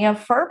of being a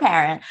fur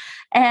parent.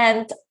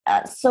 And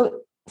so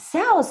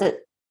sales,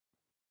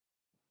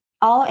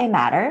 all it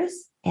matters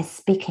is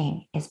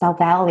speaking. It's about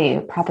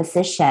value,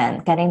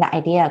 proposition, getting the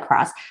idea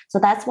across. So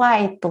that's why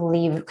I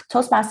believe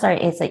Toastmaster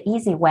is an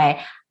easy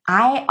way.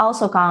 I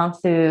also gone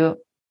through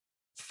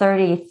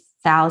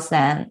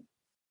 30,000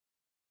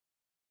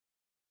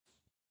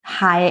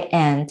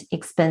 high-end,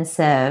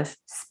 expensive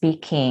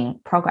speaking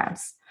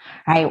programs,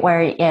 right?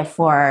 Where if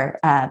for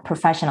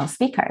professional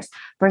speakers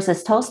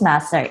versus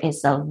Toastmaster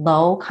is a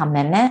low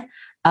commitment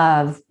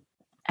of,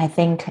 I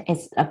think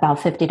it's about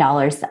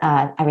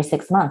 $50 every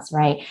 6 months,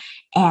 right?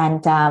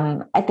 And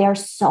there are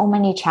so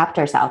many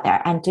chapters out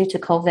there. And due to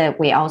COVID,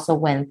 we also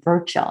went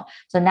virtual.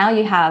 So now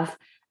you have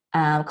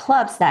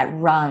clubs that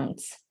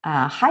runs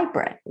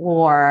hybrid,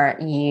 or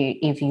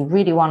if you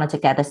really wanted to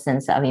get a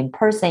sense of in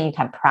person, you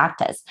can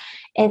practice.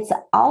 It's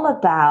all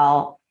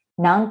about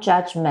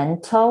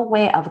non-judgmental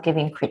way of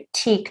giving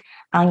critique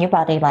on your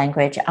body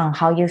language, on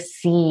how you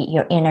see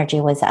your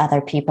energy with other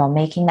people,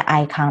 making the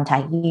eye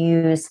contact,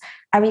 use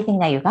everything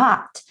that you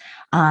got,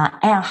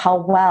 and how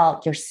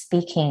well your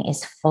speaking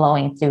is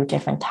flowing through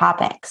different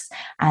topics.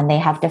 And they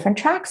have different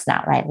tracks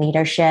now, right?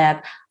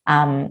 Leadership,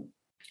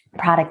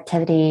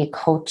 productivity,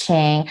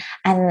 coaching,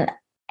 and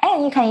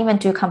you can even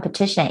do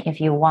competition if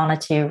you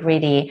wanted to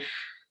really,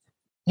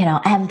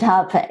 amp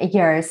up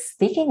your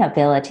speaking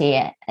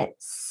ability.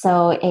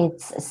 So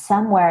it's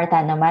somewhere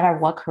that no matter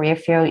what career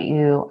field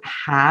you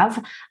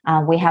have,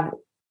 we have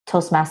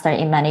Toastmaster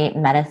in many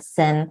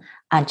medicine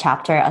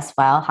chapter as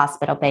well,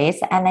 hospital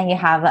based, and then you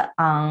have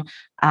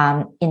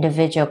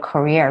individual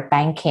career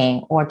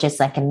banking, or just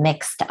like a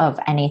mix of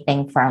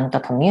anything from the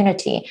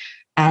community.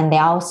 And they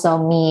also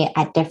meet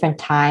at different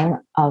time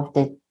of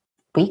the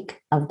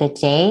week, of the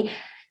day.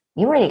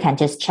 You really can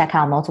just check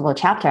out multiple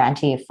chapters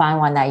until you find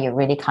one that you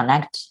really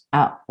connect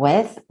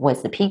with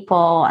the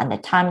people and the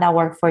time that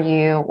work for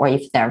you, or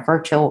if they're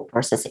virtual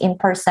versus in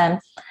person,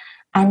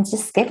 and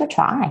just give it a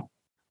try.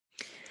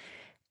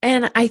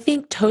 And I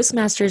think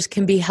Toastmasters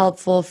can be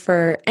helpful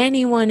for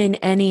anyone in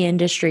any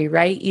industry,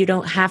 right? You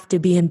don't have to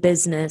be in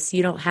business.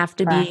 You don't have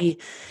to be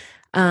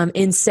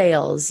in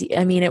sales.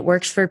 I mean, it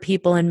works for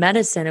people in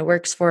medicine. It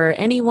works for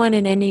anyone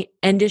in any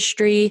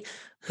industry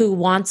who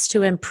wants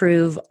to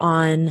improve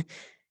on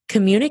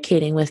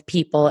communicating with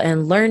people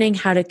and learning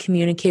how to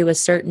communicate with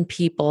certain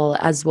people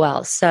as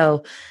well.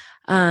 So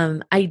I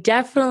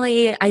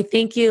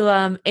think you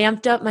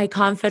amped up my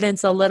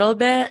confidence a little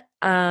bit.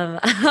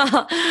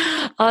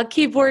 I'll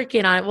keep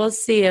working on it. We'll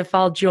see if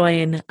I'll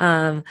join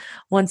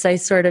once I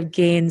sort of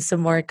gain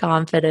some more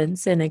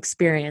confidence and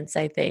experience,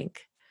 I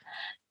think.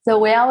 So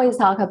we always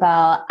talk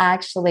about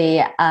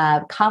actually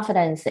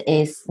confidence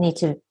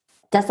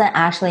doesn't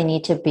actually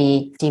need to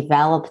be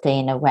developed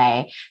in a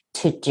way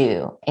to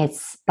do.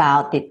 It's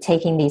about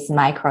taking these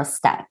micro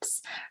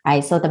steps,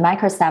 right? So the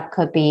micro step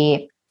could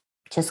be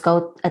just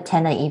go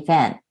attend an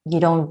event. You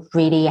don't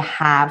really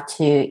have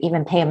to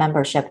even pay a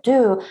membership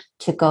due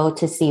to go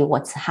to see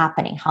what's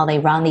happening, how they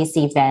run these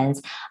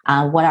events,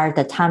 what are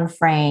the time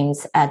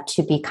frames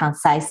to be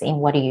concise in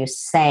what do you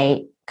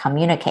say,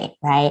 communicate,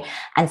 right?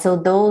 And so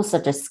those are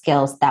the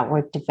skills that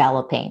we're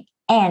developing.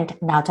 And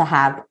now to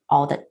have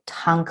all the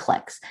tongue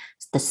clicks,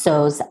 the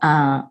so's,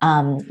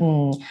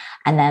 and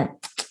then,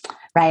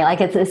 right?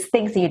 Like it's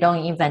things you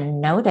don't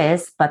even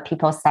notice, but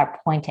people start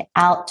pointing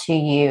out to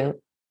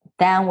you.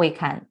 Then we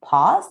can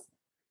pause.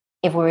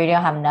 If we really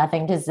have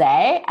nothing to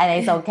say, and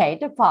it's okay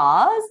to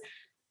pause,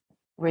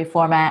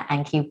 reformat,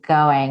 and keep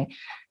going.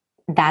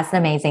 That's the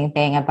amazing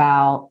thing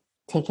about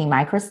taking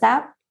micro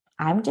step.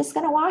 I'm just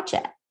going to watch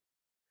it.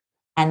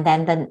 And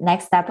then the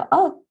next step,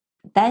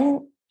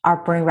 then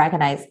our brain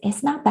recognizes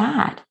it's not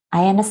bad.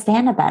 I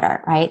understand it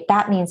better, right?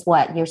 That means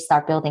what? You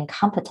start building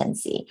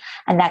competency.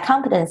 And that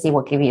competency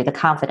will give you the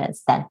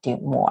confidence then do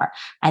more.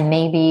 And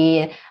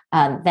maybe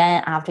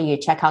then after you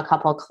check out a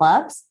couple of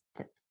clubs,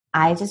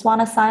 I just want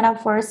to sign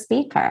up for a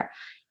speaker.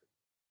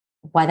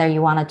 Whether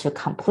you wanted to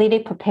completely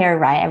prepare,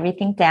 write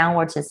everything down,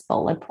 or just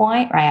bullet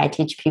point, right? I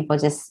teach people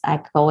I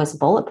go with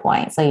bullet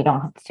point so you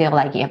don't feel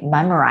like you have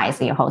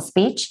memorized your whole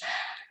speech.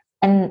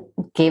 And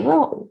give a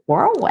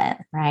whirlwind,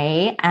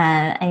 right?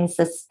 And it's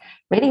this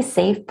really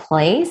safe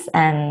place.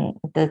 And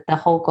the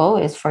whole goal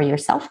is for your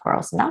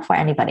self-growth, not for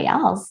anybody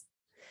else.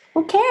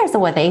 Who cares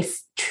what they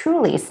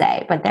truly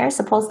say? But they're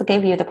supposed to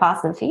give you the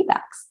positive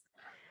feedbacks.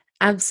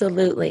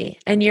 Absolutely.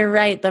 And you're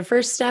right. The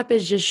first step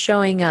is just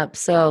showing up.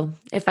 So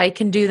if I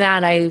can do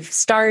that, I've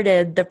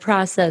started the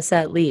process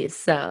at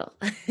least. So,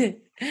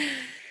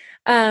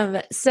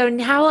 so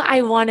now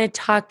I want to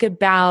talk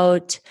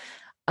about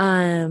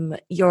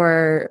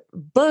your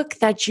book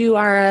that you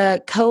are a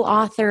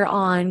co-author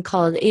on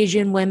called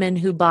Asian Women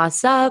Who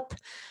Boss Up.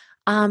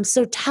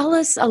 So tell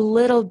us a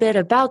little bit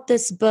about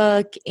this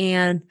book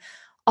and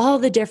all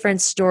the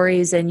different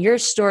stories and your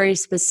story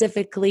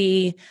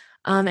specifically,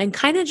 and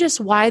kind of just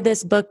why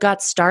this book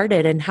got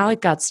started and how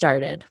it got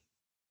started.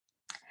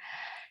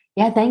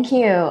 Yeah, thank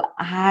you.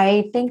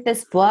 I think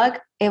this book,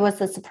 it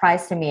was a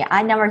surprise to me.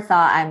 I never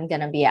thought I'm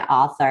going to be an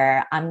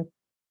author. I'm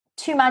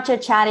too much a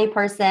chatty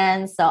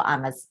person, so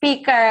I'm a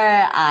speaker.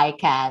 I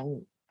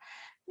can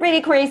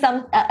really create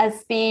a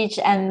speech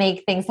and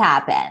make things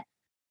happen.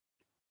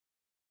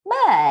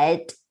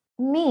 But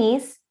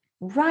me's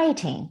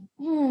writing,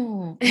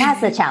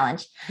 that's a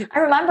challenge. I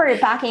remember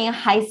back in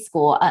high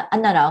school,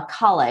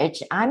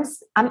 college. I'm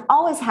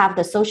always have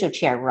the social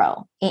chair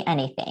role in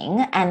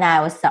anything, and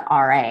I was the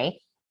RA.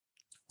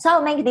 So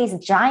I'll make these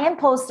giant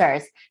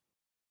posters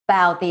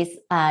about these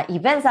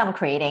events I'm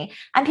creating,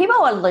 and people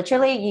will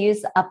literally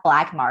use a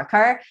black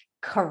marker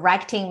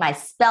correcting my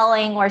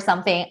spelling or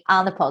something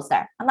on the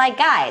poster. I'm like,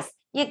 guys,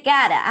 you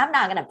get it. I'm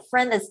not going to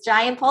print this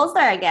giant poster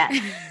again.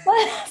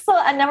 So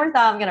I never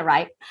thought I'm going to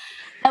write.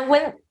 And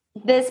when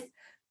this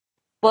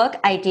book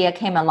idea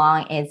came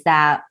along, is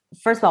that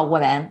first of all,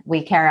 women,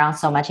 we carry on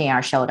so much in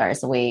our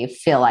shoulders. We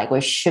feel like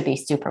we should be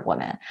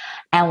superwomen,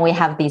 and we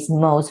have these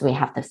molds we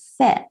have to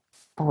fit,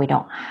 but we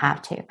don't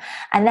have to.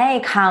 And then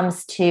it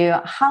comes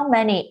to how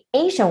many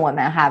Asian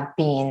women have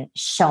been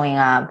showing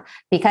up,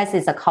 because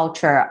it's a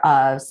culture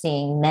of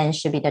seeing men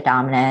should be the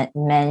dominant,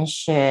 men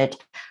should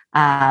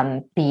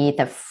be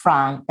the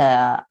front,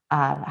 the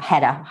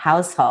head of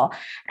household,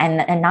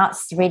 and not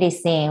really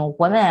seeing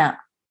women.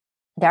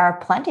 There are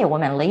plenty of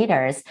women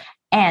leaders,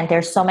 and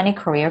there's so many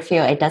career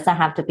fields. It doesn't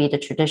have to be the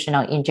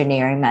traditional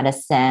engineering,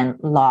 medicine,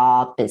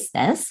 law,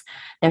 business.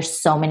 There's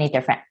so many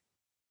different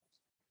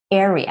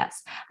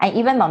areas. And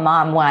even my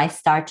mom, when I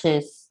start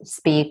to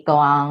speak, go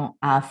on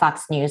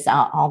Fox News,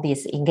 all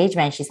these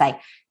engagements, she's like,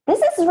 this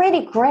is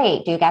really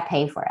great. Do you get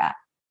paid for it?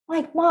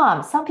 Like,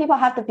 Mom, some people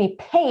have to be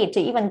paid to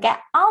even get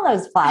on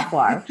those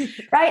platforms,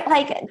 right?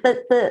 Like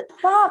the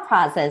thought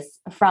process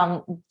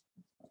from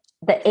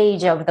the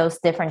age of those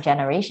different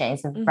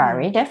generations is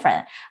very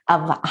different,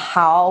 of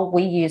how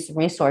we use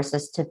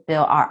resources to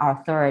build our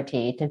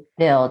authority, to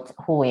build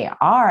who we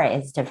are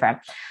is different.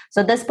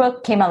 So this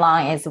book came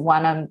along, is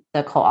one of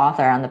the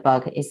co-author on the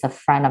book is a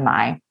friend of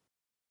mine.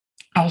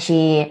 And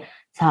she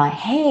thought,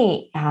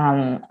 hey,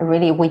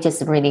 we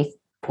just really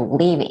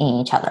believe in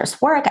each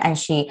other's work. And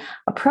she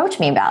approached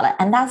me about it.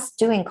 And that's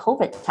during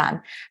COVID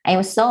time. And it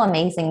was so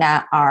amazing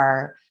that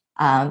our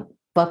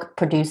book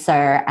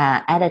producer,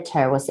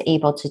 editor was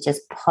able to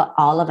just put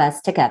all of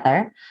us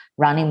together,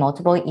 running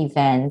multiple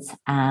events,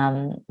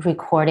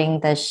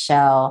 recording the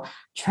show,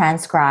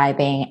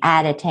 transcribing,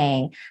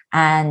 editing,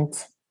 and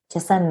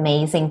just an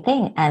amazing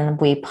thing.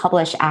 And we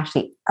published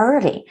actually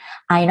early.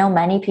 I know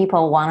many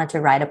people wanted to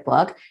write a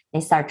book.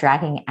 They start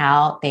dragging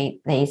out.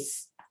 They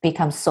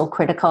become so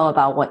critical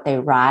about what they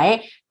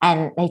write,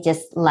 and they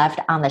just left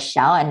on the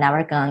shelf and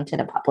never going to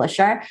the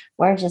publisher.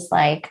 We're just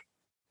like,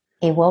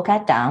 it will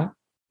get done.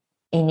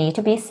 It need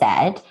to be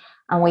said.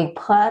 And we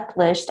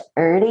published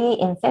early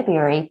in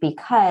February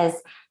because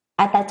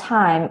at that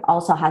time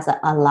also has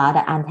a lot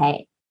of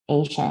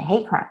anti-Asian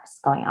hate crimes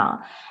going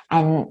on.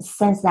 And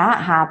since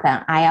that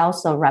happened, I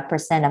also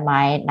represented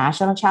my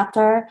national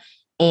chapter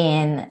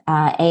in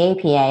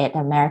AAPA, the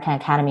American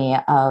Academy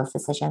of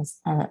Physicians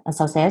and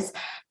Associates,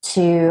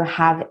 to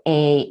have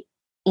a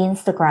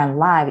Instagram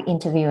live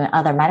interviewing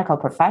other medical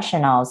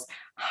professionals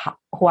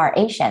who are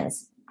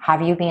Asians.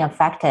 Have you been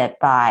affected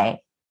by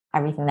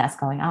everything that's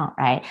going on,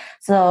 right?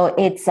 So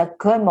it's a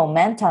good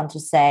momentum to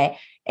say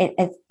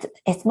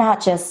it's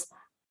not just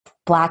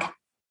Black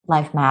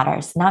life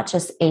matters, not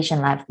just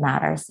Asian life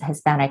matters,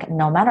 Hispanic,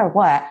 no matter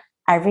what,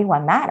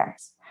 everyone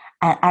matters.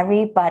 And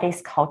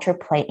everybody's culture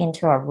play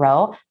into a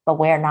role, but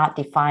we're not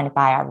defined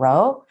by our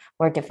role.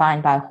 We're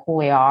defined by who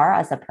we are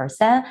as a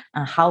person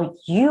and how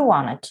you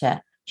wanted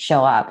to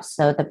show up.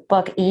 So the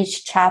book,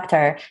 each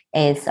chapter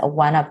is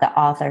one of the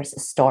author's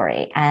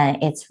story.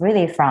 And it's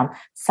really from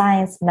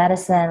science,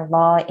 medicine,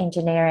 law,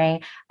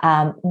 engineering,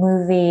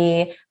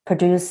 movie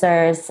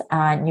producers,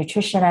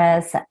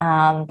 nutritionists,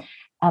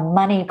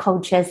 money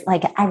coaches,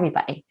 like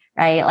everybody,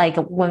 right? Like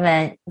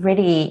women,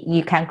 really,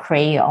 you can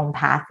create your own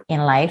path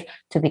in life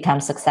to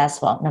become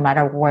successful, no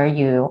matter where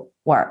you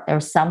work.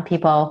 There's some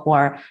people who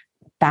are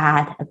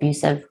bad,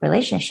 abusive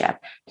relationship.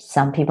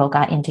 Some people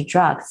got into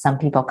drugs. Some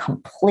people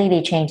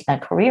completely changed their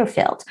career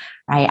field,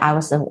 right? I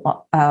was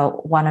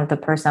one of the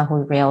person who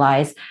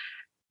realized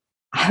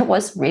I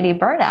was really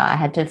burned out. I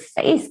had to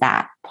face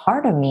that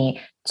part of me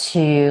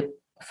to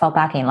fall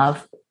back in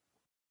love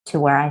to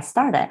where I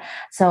started.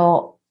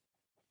 So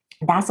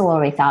that's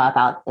what we thought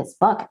about this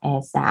book,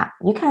 is that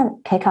you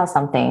can pick out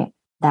something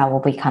that will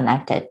be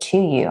connected to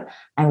you,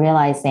 and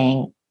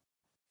realizing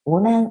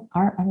women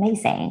are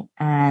amazing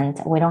and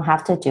we don't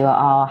have to do it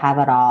all, have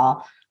it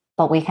all,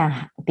 but we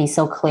can be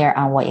so clear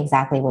on what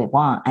exactly we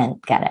want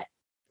and get it.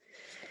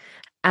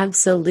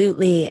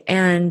 Absolutely.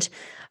 And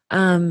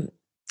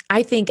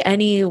I think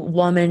any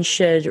woman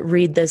should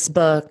read this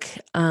book.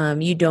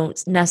 You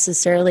don't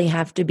necessarily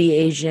have to be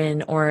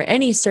Asian or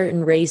any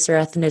certain race or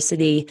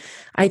ethnicity.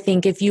 I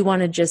think if you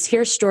want to just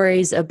hear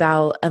stories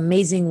about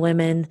amazing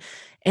women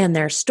and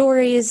their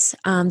stories,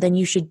 then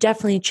you should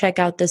definitely check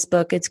out this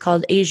book. It's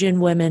called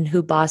Asian Women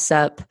Who Boss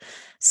Up.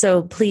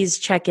 So please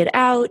check it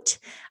out.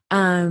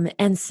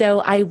 And so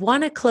I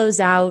want to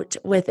close out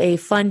with a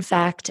fun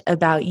fact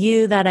about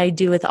you that I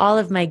do with all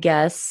of my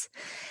guests.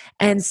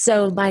 And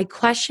so my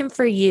question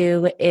for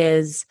you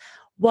is,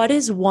 what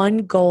is one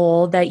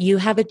goal that you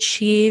have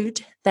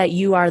achieved that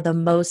you are the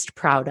most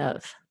proud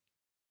of?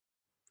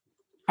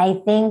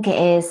 I think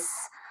is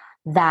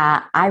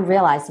that I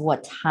realize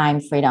what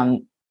time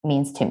freedom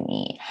means to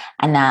me,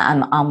 and that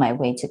I'm on my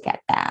way to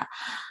get that.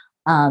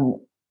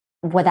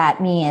 What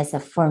that means is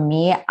that for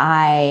me,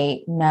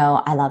 I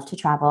know I love to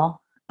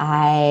travel.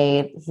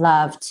 I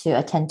love to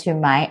attend to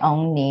my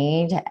own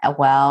need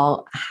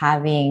while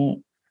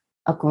having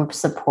a group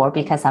support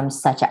because I'm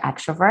such an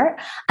extrovert.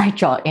 I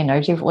draw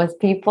energy with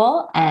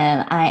people,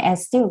 and I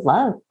still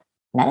love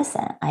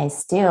medicine. I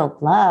still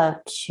love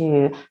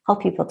to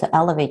help people to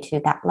elevate to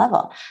that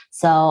level.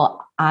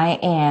 So I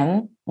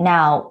am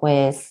now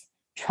with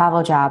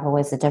travel job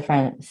with a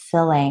different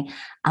feeling.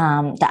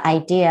 The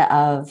idea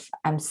of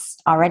I'm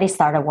already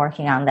started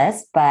working on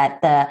this,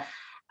 but the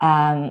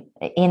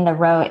in the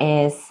row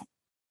is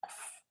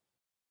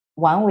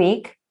 1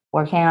 week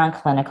working on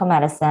clinical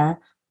medicine,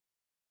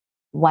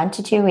 1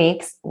 to 2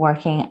 weeks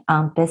working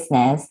on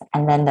business,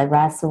 and then the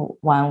rest of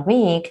 1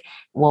 week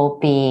will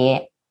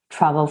be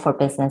travel for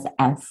business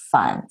and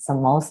fun. So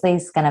mostly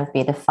it's going to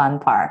be the fun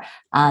part.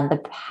 The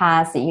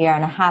past year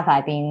and a half,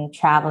 I've been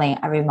traveling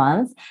every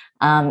month.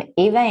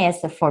 Even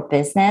if it's for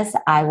business,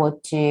 I will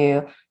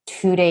do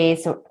 2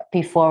 days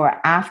before or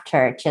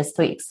after just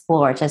to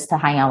explore, just to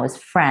hang out with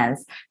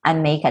friends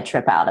and make a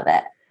trip out of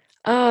it.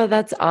 Oh,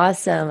 that's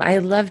awesome. I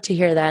love to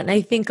hear that. And I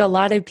think a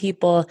lot of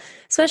people,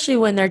 especially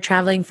when they're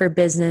traveling for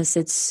business,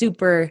 it's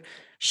super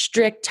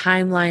strict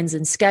timelines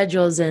and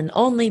schedules and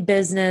only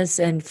business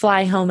and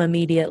fly home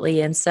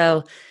immediately. And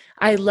so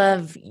I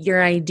love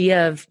your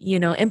idea of,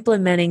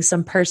 implementing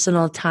some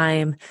personal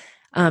time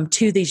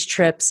to these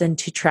trips and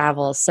to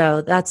travel.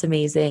 So that's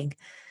amazing.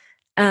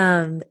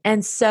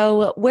 And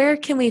so where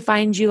can we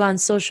find you on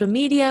social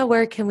media?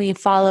 Where can we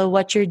follow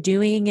what you're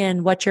doing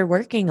and what you're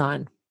working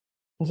on?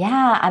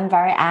 Yeah, I'm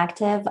very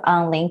active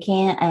on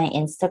LinkedIn and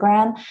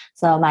Instagram.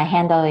 So my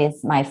handle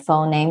is my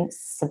full name,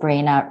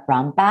 Sabrina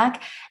Runback.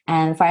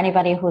 And for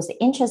anybody who's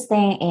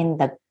interested in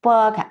the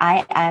book,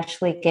 I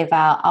actually give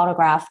out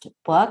autographed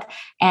book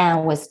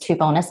and with 2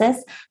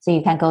 bonuses. So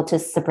you can go to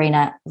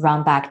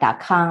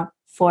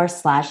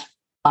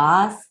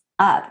sabrinarunback.com/boss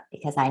up,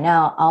 because I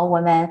know all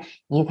women,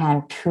 you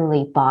can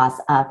truly boss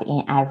up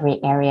in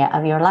every area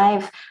of your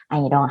life,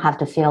 and you don't have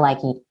to feel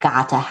like you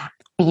got to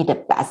be the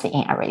best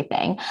in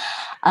everything.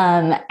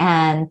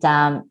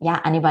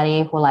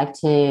 Anybody who like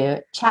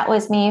to chat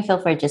with me, feel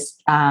free to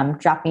just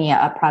drop me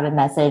a private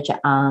message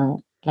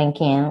on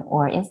LinkedIn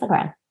or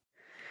Instagram.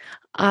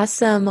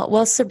 Awesome.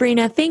 Well,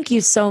 Sabrina, thank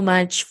you so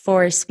much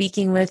for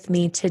speaking with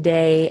me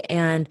today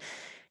and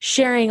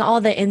sharing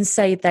all the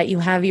insight that you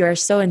have. You are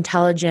so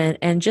intelligent,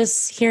 and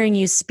just hearing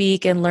you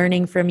speak and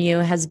learning from you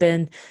has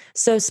been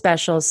so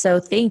special. So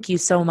thank you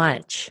so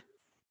much.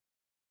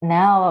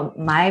 No,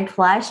 my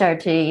pleasure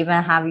to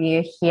even have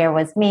you here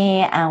with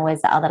me and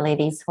with the other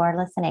ladies who are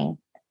listening.